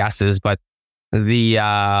like to take guesses, but the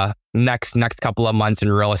next couple of months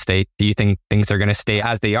in real estate? Do you think things are going to stay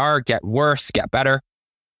as they are, get worse, get better?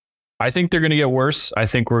 I think they're going to get worse. I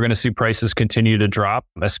think we're going to see prices continue to drop,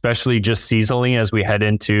 especially just seasonally as we head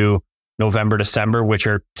into November, December, which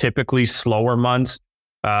are typically slower months.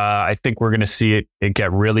 I think we're going to see it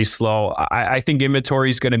get really slow. I think inventory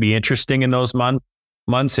is going to be interesting in those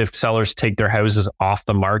months if sellers take their houses off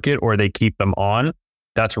the market or they keep them on.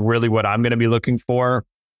 That's really what I'm going to be looking for.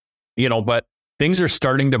 But things are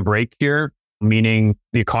starting to break here, meaning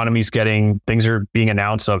the economy's things are being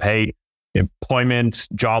announced of, hey, employment,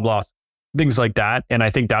 job loss, things like that. And I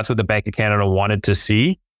think that's what the Bank of Canada wanted to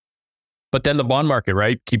see. But then the bond market,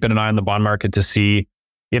 right? Keeping an eye on the bond market to see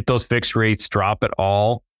if those fixed rates drop at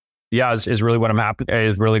all. Yeah, is really what I'm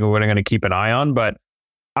going to keep an eye on. But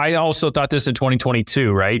I also thought this in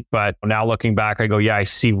 2022, right? But now looking back, I go, yeah, I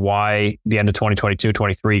see why the end of 2022,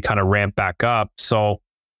 23 kind of ramped back up. So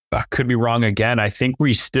I could be wrong again. I think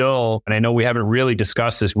we still, and I know we haven't really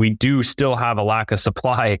discussed this, we do still have a lack of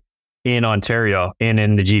supply in Ontario and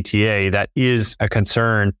in the GTA. That is a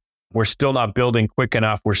concern. We're still not building quick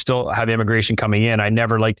enough. We're still have immigration coming in. I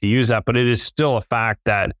never like to use that, but it is still a fact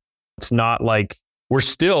that it's not like we're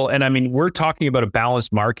talking about a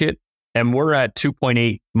balanced market and we're at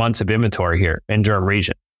 2.8 months of inventory here in Durham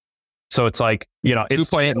region. So it's like, it's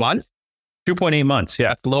 2.8 months? 2.8 months. Yeah.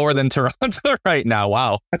 That's lower than Toronto right now.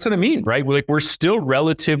 Wow. That's what I mean, right? We're still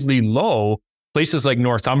relatively low. Places like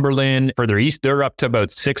Northumberland, further east, they're up to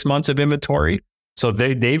about 6 months of inventory. So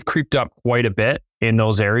they've creeped up quite a bit in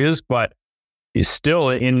those areas, but still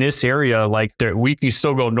in this area, like we can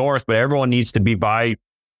still go north, but everyone needs to be by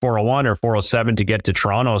 401 or 407 to get to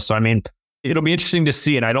Toronto. So, it'll be interesting to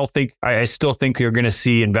see. And I still think you're going to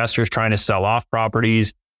see investors trying to sell off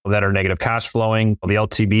properties that are negative cash flowing. The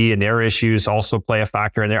LTV and their issues also play a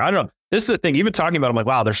factor in there. I don't know. This is the thing, even talking about it, I'm like,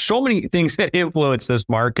 wow, there's so many things that influence this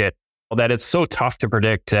market that it's so tough to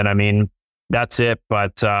predict. And that's it.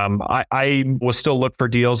 But I will still look for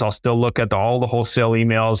deals. I'll still look at all the wholesale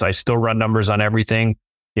emails. I still run numbers on everything.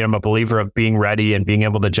 I'm a believer of being ready and being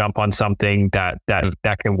able to jump on something that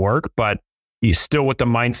can work. But you still with the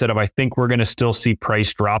mindset of, I think we're going to still see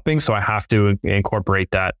price dropping. So I have to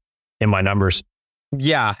incorporate that in my numbers.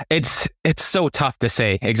 Yeah, it's so tough to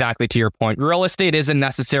say, exactly to your point. Real estate isn't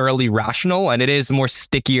necessarily rational, and it is more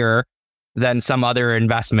stickier than some other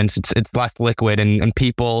investments. It's less liquid, and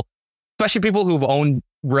people, especially people who've owned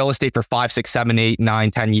real estate for 5, 6, 7, 8,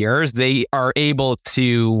 9, 10 years, they are able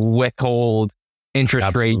to withhold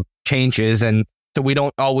interest rate changes. And so we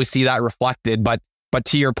don't always see that reflected. But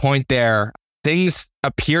to your point there, things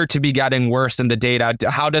appear to be getting worse in the data.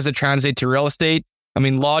 How does it translate to real estate?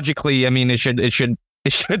 Logically, it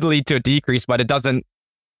should lead to a decrease, but it doesn't.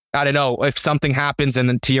 I don't know if something happens and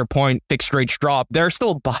then, to your point, fixed rates drop. There are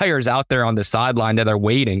still buyers out there on the sideline that are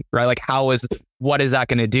waiting, right? Like, what is that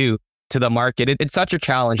going to do to the market? It's such a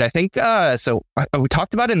challenge. I think, we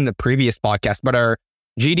talked about it in the previous podcast, but our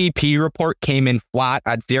GDP report came in flat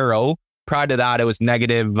at 0. Prior to that, it was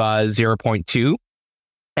negative 0.2.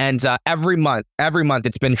 And every month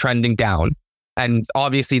it's been trending down. And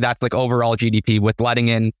obviously that's like overall GDP, with letting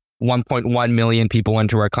in 1.1 million people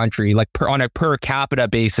into our country. Like on a per capita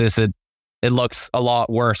basis, it looks a lot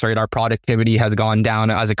worse, right? Our productivity has gone down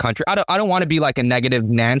as a country. I don't want to be like a negative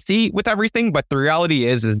Nancy with everything, but the reality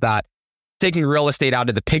is that taking real estate out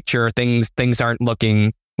of the picture, things aren't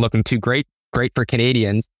looking too great for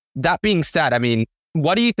Canadians. That being said,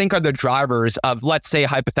 what do you think are the drivers of, let's say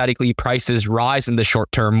hypothetically, prices rise in the short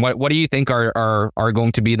term? What do you think are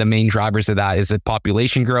going to be the main drivers of that? Is it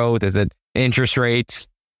population growth? Is it interest rates?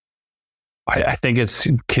 I think it's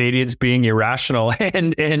Canadians being irrational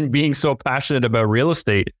and being so passionate about real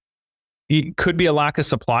estate. It could be a lack of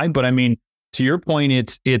supply, but to your point,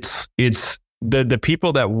 it's the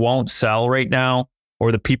people that won't sell right now,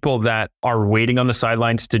 or the people that are waiting on the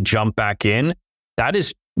sidelines to jump back in. That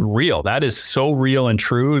is real. That is so real and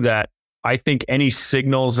true that I think any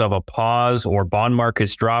signals of a pause or bond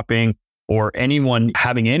markets dropping or anyone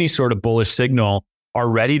having any sort of bullish signal are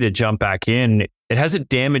ready to jump back in. It hasn't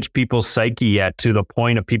damaged people's psyche yet to the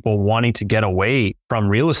point of people wanting to get away from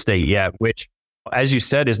real estate yet, which, as you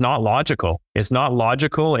said, is not logical. It's not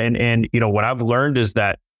logical. And what I've learned is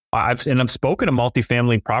that I've spoken to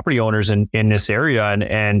multifamily property owners in this area,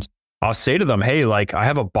 and I'll say to them, hey, like, I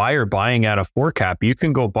have a buyer buying at a 4 cap. You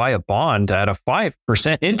can go buy a bond at a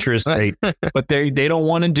 5% interest rate, but they don't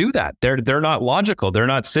want to do that. They're not logical. They're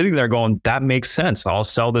not sitting there going, that makes sense. I'll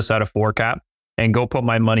sell this at a 4 cap and go put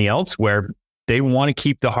my money elsewhere. They want to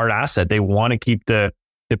keep the hard asset. They want to keep the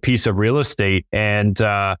piece of real estate. And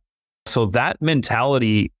so that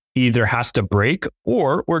mentality either has to break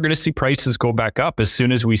or we're going to see prices go back up as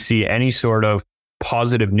soon as we see any sort of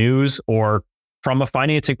positive news. Or from a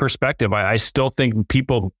financing perspective, I still think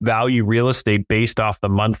people value real estate based off the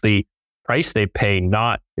monthly price they pay,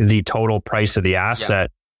 not the total price of the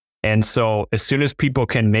asset. Yeah. And so as soon as people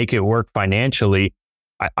can make it work financially,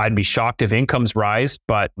 I'd be shocked if incomes rise,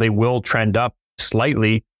 but they will trend up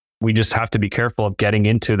slightly. We just have to be careful of getting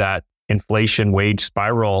into that inflation wage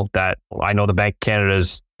spiral that I know the Bank of Canada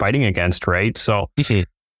is fighting against, right? So,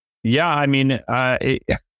 yeah, I mean, I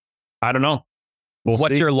don't know.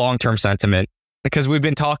 What's your long-term sentiment? Because we've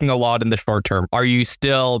been talking a lot in the short term. Are you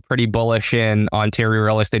still pretty bullish in Ontario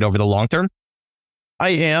real estate over the long term? I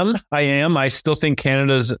am. I still think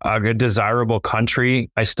Canada's a desirable country.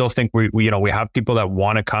 I still think we have people that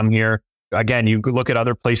want to come here. Again, you look at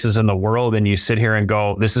other places in the world and you sit here and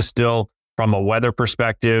go, this is still, from a weather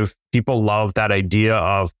perspective, people love that idea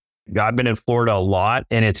of, I've been in Florida a lot,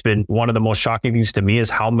 and it's been one of the most shocking things to me is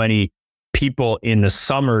how many people in the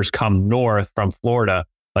summers come north from Florida.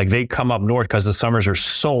 Like they come up north because the summers are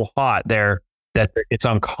so hot there that it's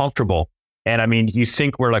uncomfortable. And I mean, you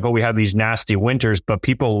think we're like, oh, we have these nasty winters, but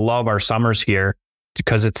people love our summers here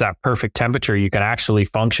because it's that perfect temperature. You can actually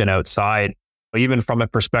function outside. Even from a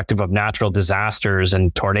perspective of natural disasters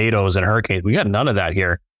and tornadoes and hurricanes, we got none of that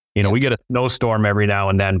here. We get a snowstorm every now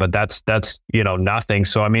and then, but that's nothing.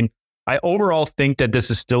 So, I mean, I overall think that this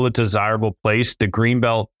is still a desirable place. The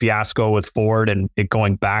Greenbelt fiasco with Ford and it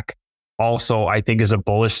going back also, I think, is a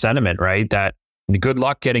bullish sentiment, right? That good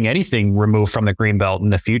luck getting anything removed from the Greenbelt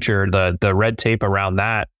in the future. The red tape around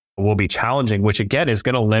that will be challenging, which again is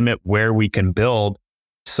going to limit where we can build.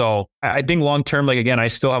 So I think long-term, like again, I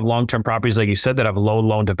still have long-term properties, like you said, that have low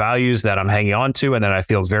loan to values that I'm hanging on to and that I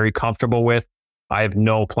feel very comfortable with. I have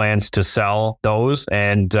no plans to sell those,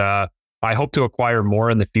 and I hope to acquire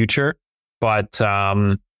more in the future. But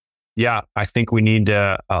yeah, I think we need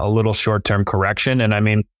a little short-term correction. And I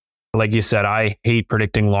mean, like you said, I hate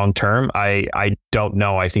predicting long-term. I don't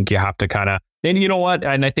know. I think you have to kind of, and you know what?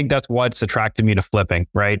 And I think that's what's attracted me to flipping,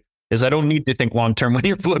 right? Is I don't need to think long-term when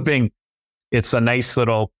you're flipping. It's a nice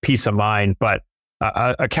little peace of mind. But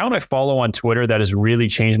an account I follow on Twitter that has really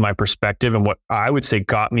changed my perspective and what I would say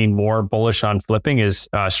got me more bullish on flipping is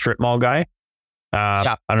Strip Mall Guy.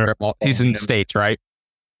 I don't know. He's in the States, right?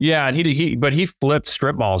 Yeah, and he flipped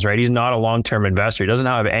strip malls, right? He's not a long-term investor. He doesn't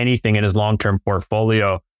have anything in his long-term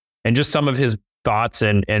portfolio. And just some of his thoughts,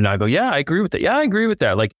 and I go, yeah, I agree with that. Yeah, I agree with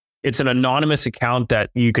that. Like, it's an anonymous account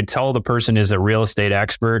that you could tell the person is a real estate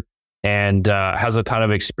expert and has a ton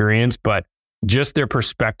of experience, but just their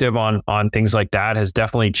perspective on things like that has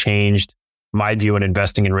definitely changed my view in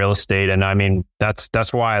investing in real estate. And I mean, that's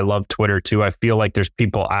why I love Twitter too. I feel like there's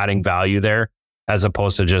people adding value there as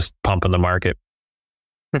opposed to just pumping the market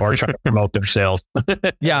or trying to promote their sales.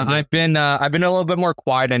 Yeah, I've been a little bit more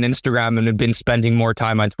quiet on Instagram and have been spending more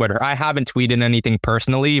time on Twitter. I haven't tweeted anything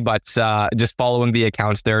personally, but just following the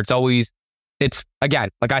accounts there. It's again,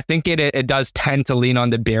 like I think it does tend to lean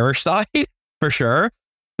on the bearish side for sure,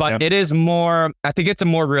 but It is more. I think it's a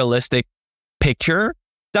more realistic picture,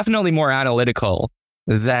 definitely more analytical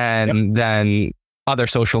than other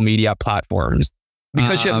social media platforms.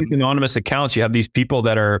 Because you have these anonymous accounts, you have these people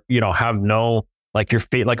that are have no. Like your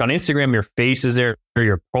face, like on Instagram, your face is there or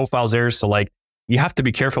your profile's there. So like you have to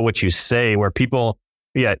be careful what you say. Where people,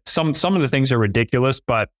 some of the things are ridiculous,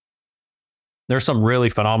 but there's some really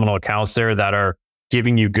phenomenal accounts there that are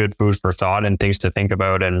giving you good food for thought and things to think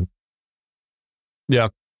about. And yeah,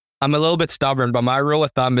 I'm a little bit stubborn, but my rule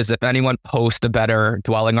of thumb is if anyone posts a better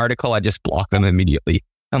dwelling article, I just block them immediately.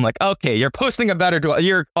 I'm like, okay, you're posting a better dwelling.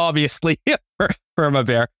 You're obviously perma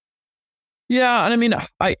bear. Yeah, and I mean,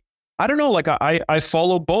 I don't know, like I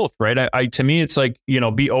follow both, right? To me, it's like,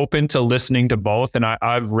 be open to listening to both. And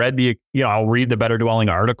I've read I'll read the better dwelling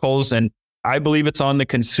articles, and I believe it's on the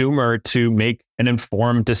consumer to make an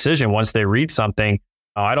informed decision once they read something.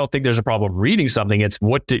 I don't think there's a problem reading something. It's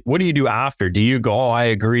what do you do after? Do you go, oh, I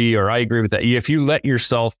agree, or I agree with that? If you let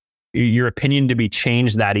your opinion to be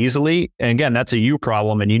changed that easily, and again, that's a you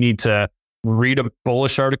problem, and you need to read a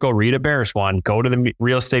bullish article, read a bearish one, go to the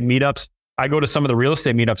real estate meetups. I go to some of the real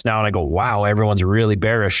estate meetups now and I go, wow, everyone's really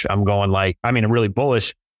bearish. I'm going really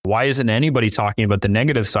bullish. Why isn't anybody talking about the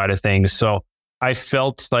negative side of things? So I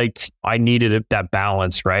felt like I needed that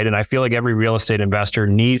balance, right? And I feel like every real estate investor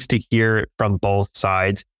needs to hear it from both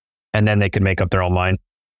sides, and then they can make up their own mind.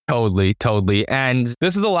 Totally. And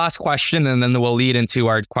this is the last question, and then we'll lead into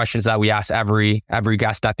our questions that we ask every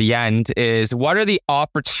guest at the end is, what are the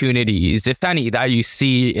opportunities, if any, that you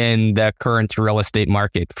see in the current real estate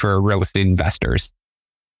market for real estate investors?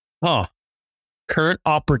 Current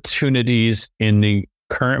opportunities in the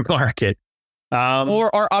current market.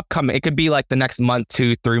 Or upcoming. It could be like the next month,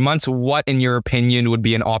 2-3 months. What, in your opinion, would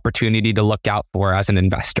be an opportunity to look out for as an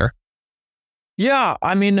investor? Yeah,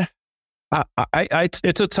 I mean,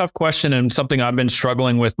 it's a tough question and something I've been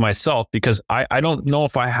struggling with myself because I don't know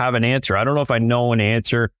if I have an answer. I don't know if I know an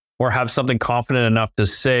answer or have something confident enough to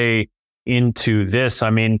say into this.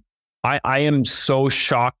 I mean, I am so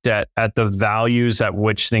shocked at the values at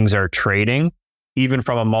which things are trading, even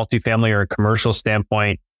from a multifamily or a commercial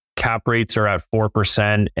standpoint. Cap rates are at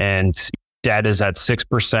 4% and debt is at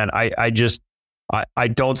 6%. I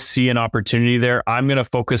don't see an opportunity there. I'm going to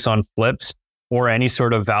focus on flips or any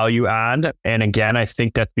sort of value add. And again, I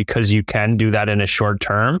think that's because you can do that in a short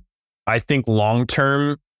term. I think long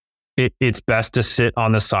term, it's best to sit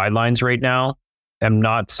on the sidelines right now. I'm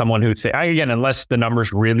not someone who'd say, again, unless the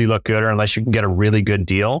numbers really look good or unless you can get a really good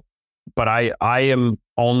deal. But I am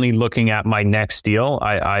only looking at my next deal.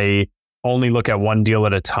 I only look at one deal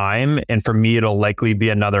at a time. And for me, it'll likely be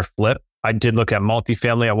another flip. I did look at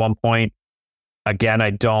multifamily at one point. Again,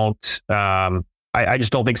 I don't, I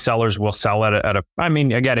just don't think sellers will sell at a, I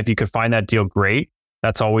mean, again, if you could find that deal, great.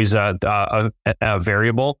 That's always a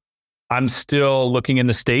variable. I'm still looking in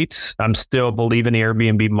the States. I'm still believing the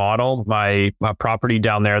Airbnb model. My property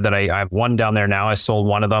down there that I have one down there now, I sold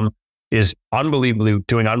one of them, is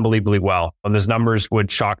doing unbelievably well. And those numbers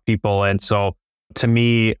would shock people. And so to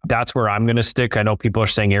me, that's where I'm going to stick. I know people are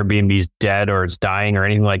saying Airbnb's dead or it's dying or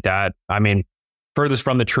anything like that. I mean, furthest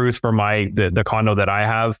from the truth for the condo that I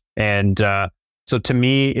have. And so to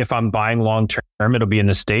me, if I'm buying long term, it'll be in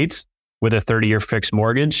the States with a 30-year fixed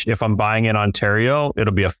mortgage. If I'm buying in Ontario,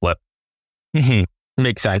 it'll be a flip. Mm-hmm.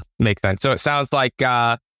 Makes sense. So it sounds like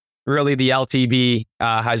really the LTV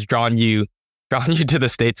has drawn you to the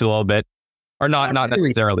States a little bit, or not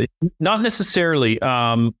necessarily. Not necessarily.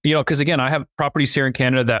 Because again, I have properties here in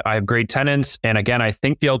Canada that I have great tenants, and again, I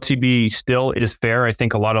think the LTV still is fair. I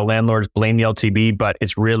think a lot of landlords blame the LTV, but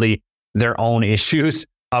it's really their own issues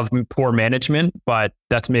of poor management. But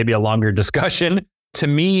that's maybe a longer discussion. To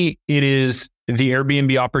me, it is the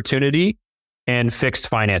Airbnb opportunity and fixed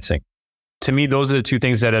financing. To me, those are the two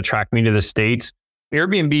things that attract me to the States.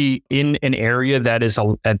 Airbnb in an area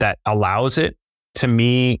that allows it, to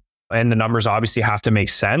me, and the numbers obviously have to make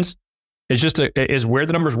sense. It's just is where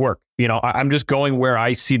the numbers work. I'm just going where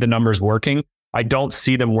I see the numbers working. I don't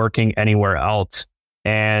see them working anywhere else.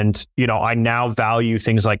 And, I now value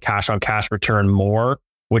things like cash on cash return more,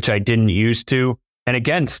 which I didn't used to. And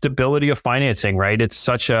again, stability of financing, right? It's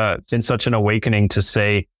been such an awakening to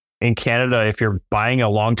say, in Canada, if you're buying a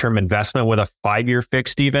long-term investment with a 5-year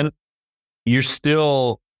fixed even, you're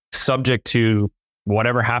still subject to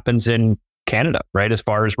whatever happens in Canada, right? As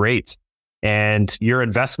far as rates. And your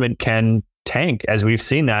investment can tank, as we've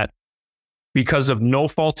seen that, because of no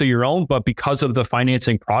fault of your own, but because of the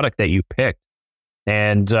financing product that you picked.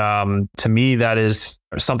 And to me, that is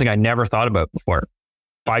something I never thought about before.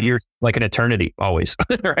 5 years, like an eternity, always,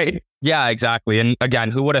 right? Yeah, exactly. And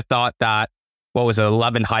again, who would have thought that,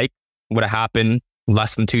 11 hike would have happened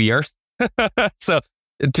less than 2 years? So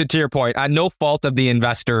to your point, at no fault of the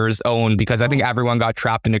investor's own, because I think everyone got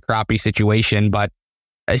trapped in a crappy situation, but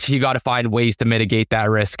you got to find ways to mitigate that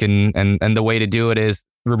risk. And the way to do it is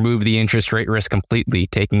remove the interest rate risk completely,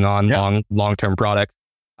 taking on long-term products.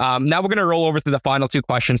 Now we're going to roll over to the final two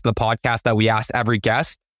questions of the podcast that we asked every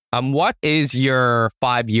guest. What is your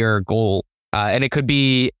 5-year goal? And it could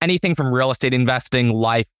be anything from real estate investing,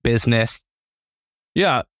 life, business.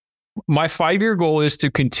 Yeah. My 5-year goal is to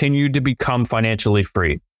continue to become financially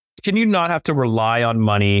free. Continue not have to rely on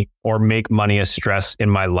money or make money a stress in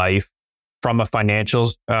my life from a financial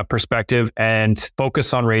perspective, and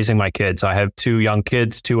focus on raising my kids. I have 2 young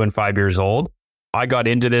kids, 2 and 5 years old. I got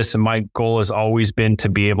into this and my goal has always been to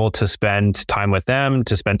be able to spend time with them,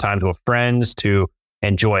 to spend time with friends, to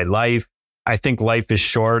enjoy life. I think life is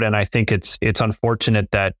short, and I think it's unfortunate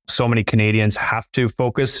that so many Canadians have to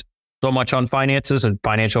focus so much on finances and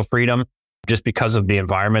financial freedom just because of the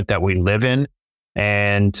environment that we live in.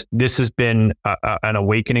 And this has been an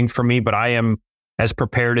awakening for me, but I am as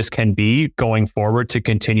prepared as can be going forward to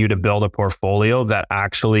continue to build a portfolio that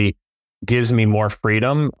actually gives me more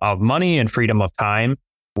freedom of money and freedom of time,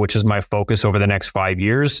 which is my focus over the next 5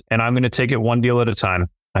 years. And I'm going to take it one deal at a time.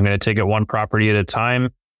 I'm going to take it one property at a time.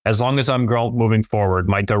 As long as I'm moving forward,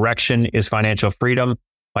 my direction is financial freedom.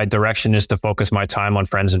 My direction is to focus my time on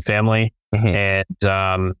friends and family. Mm-hmm.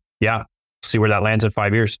 And see where that lands in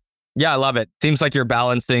 5 years. Yeah, I love it. Seems like you're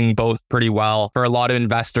balancing both pretty well. For a lot of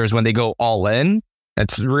investors, when they go all in,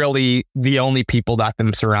 it's really the only people that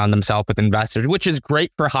can surround themselves with investors, which is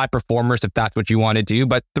great for high performers if that's what you want to do.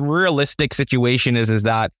 But the realistic situation is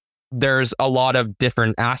that there's a lot of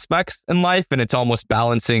different aspects in life and it's almost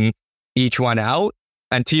balancing each one out.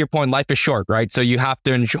 And to your point, life is short, right? So you have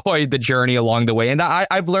to enjoy the journey along the way. And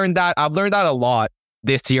I've learned that a lot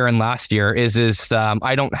this year and last year is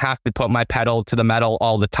I don't have to put my pedal to the metal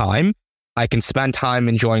all the time. I can spend time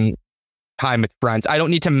enjoying time with friends. I don't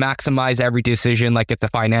need to maximize every decision like it's a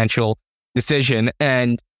financial decision.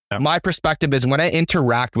 And my perspective is when I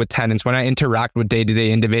interact with tenants, when I interact with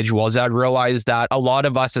day-to-day individuals, I realize that a lot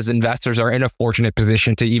of us as investors are in a fortunate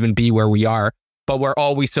position to even be where we are. But we're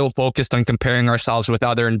always so focused on comparing ourselves with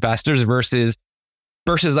other investors versus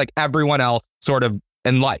like everyone else sort of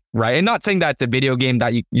in life, right? And not saying that it's a video game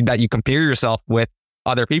that you compare yourself with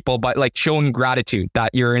other people, but like showing gratitude that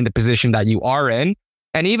you're in the position that you are in.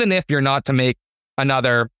 And even if you're not to make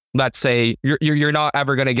another, let's say you're not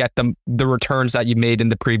ever going to get the returns that you made in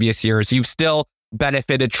the previous years, you've still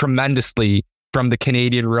benefited tremendously from the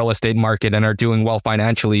Canadian real estate market and are doing well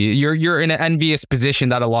financially. You're in an envious position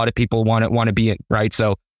that a lot of people want to be in, right?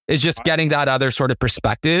 So it's just getting that other sort of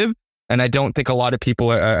perspective, and I don't think a lot of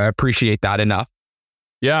people appreciate that enough.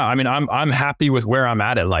 Yeah, I mean, I'm happy with where I'm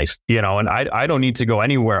at in life, and I don't need to go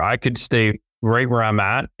anywhere. I could stay right where I'm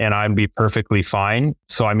at, and I'd be perfectly fine.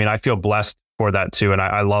 So I mean, I feel blessed for that too, and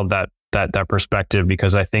I love that perspective,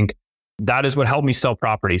 because I think that is what helped me sell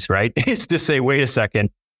properties, right? Is to say, wait a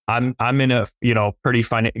second. I'm in a pretty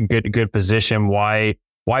good position. Why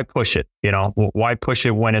push it? Why push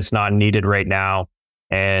it when it's not needed right now?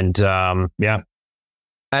 And yeah.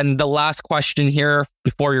 And the last question here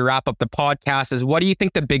before we wrap up the podcast is, what do you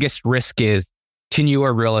think the biggest risk is to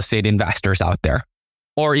newer real estate investors out there,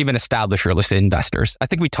 or even established real estate investors? I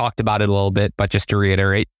think we talked about it a little bit, but just to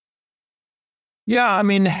reiterate. Yeah, I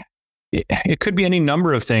mean, it could be any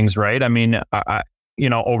number of things, right? I mean,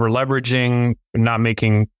 over leveraging,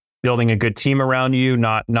 building a good team around you,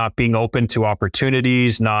 not being open to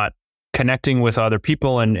opportunities, not connecting with other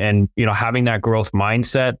people, and having that growth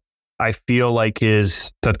mindset, I feel like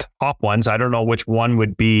is the top ones. I don't know which one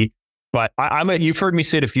would be, but you've heard me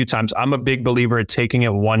say it a few times. I'm a big believer in taking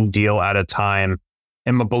it one deal at a time.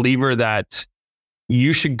 I'm a believer that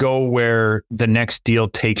you should go where the next deal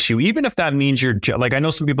takes you, even if that means I know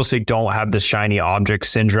some people say don't have the shiny object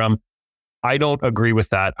syndrome. I don't agree with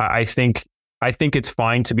that. I think it's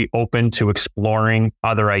fine to be open to exploring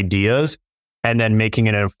other ideas and then making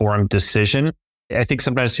an informed decision. I think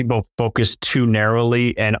sometimes people focus too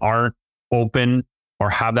narrowly and aren't open or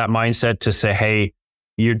have that mindset to say, hey,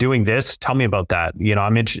 you're doing this, tell me about that.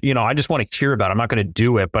 I just want to hear about it. I'm not going to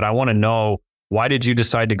do it, but I want to know, why did you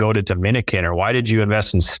decide to go to Dominican, or why did you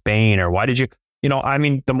invest in Spain, or why did you,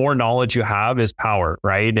 the more knowledge you have is power,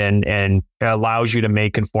 right? And it allows you to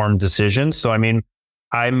make informed decisions. So, I mean,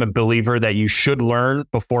 I'm a believer that you should learn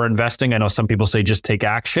before investing. I know some people say just take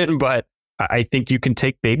action, but I think you can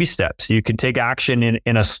take baby steps. You can take action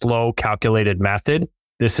in a slow, calculated method.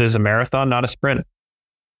 This is a marathon, not a sprint.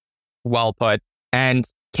 Well put. And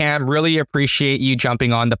Cam, really appreciate you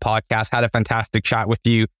jumping on the podcast. Had a fantastic chat with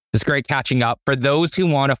you. It's great catching up. For those who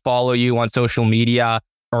want to follow you on social media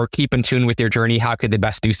or keep in tune with your journey, how could they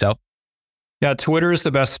best do so? Yeah, Twitter is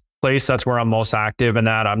the best place. That's where I'm most active in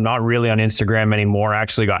that. I'm not really on Instagram anymore. I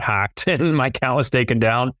actually got hacked and my account was taken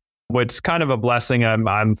down, which kind of a blessing.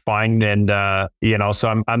 I'm fine. And,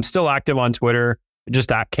 so I'm still active on Twitter.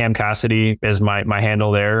 Just at Cam Cassidy is my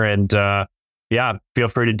handle there. And feel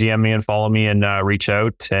free to DM me and follow me and reach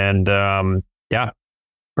out. And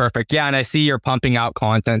Perfect. Yeah. And I see you're pumping out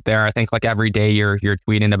content there. I think like every day you're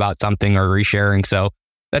tweeting about something or resharing. So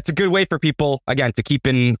that's a good way for people, again, to keep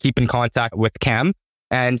in contact with Cam.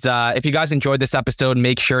 And if you guys enjoyed this episode,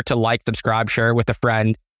 make sure to like, subscribe, share it with a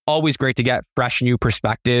friend. Always great to get fresh new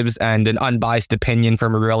perspectives and an unbiased opinion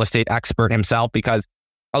from a real estate expert himself, because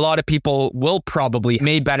a lot of people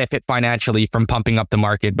may benefit financially from pumping up the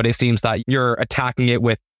market, but it seems that you're attacking it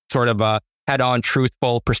with sort of a head-on,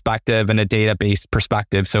 truthful perspective and a data-based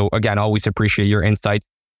perspective. So again, always appreciate your insights.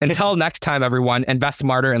 Until next time, everyone, invest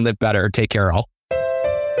smarter and live better. Take care all.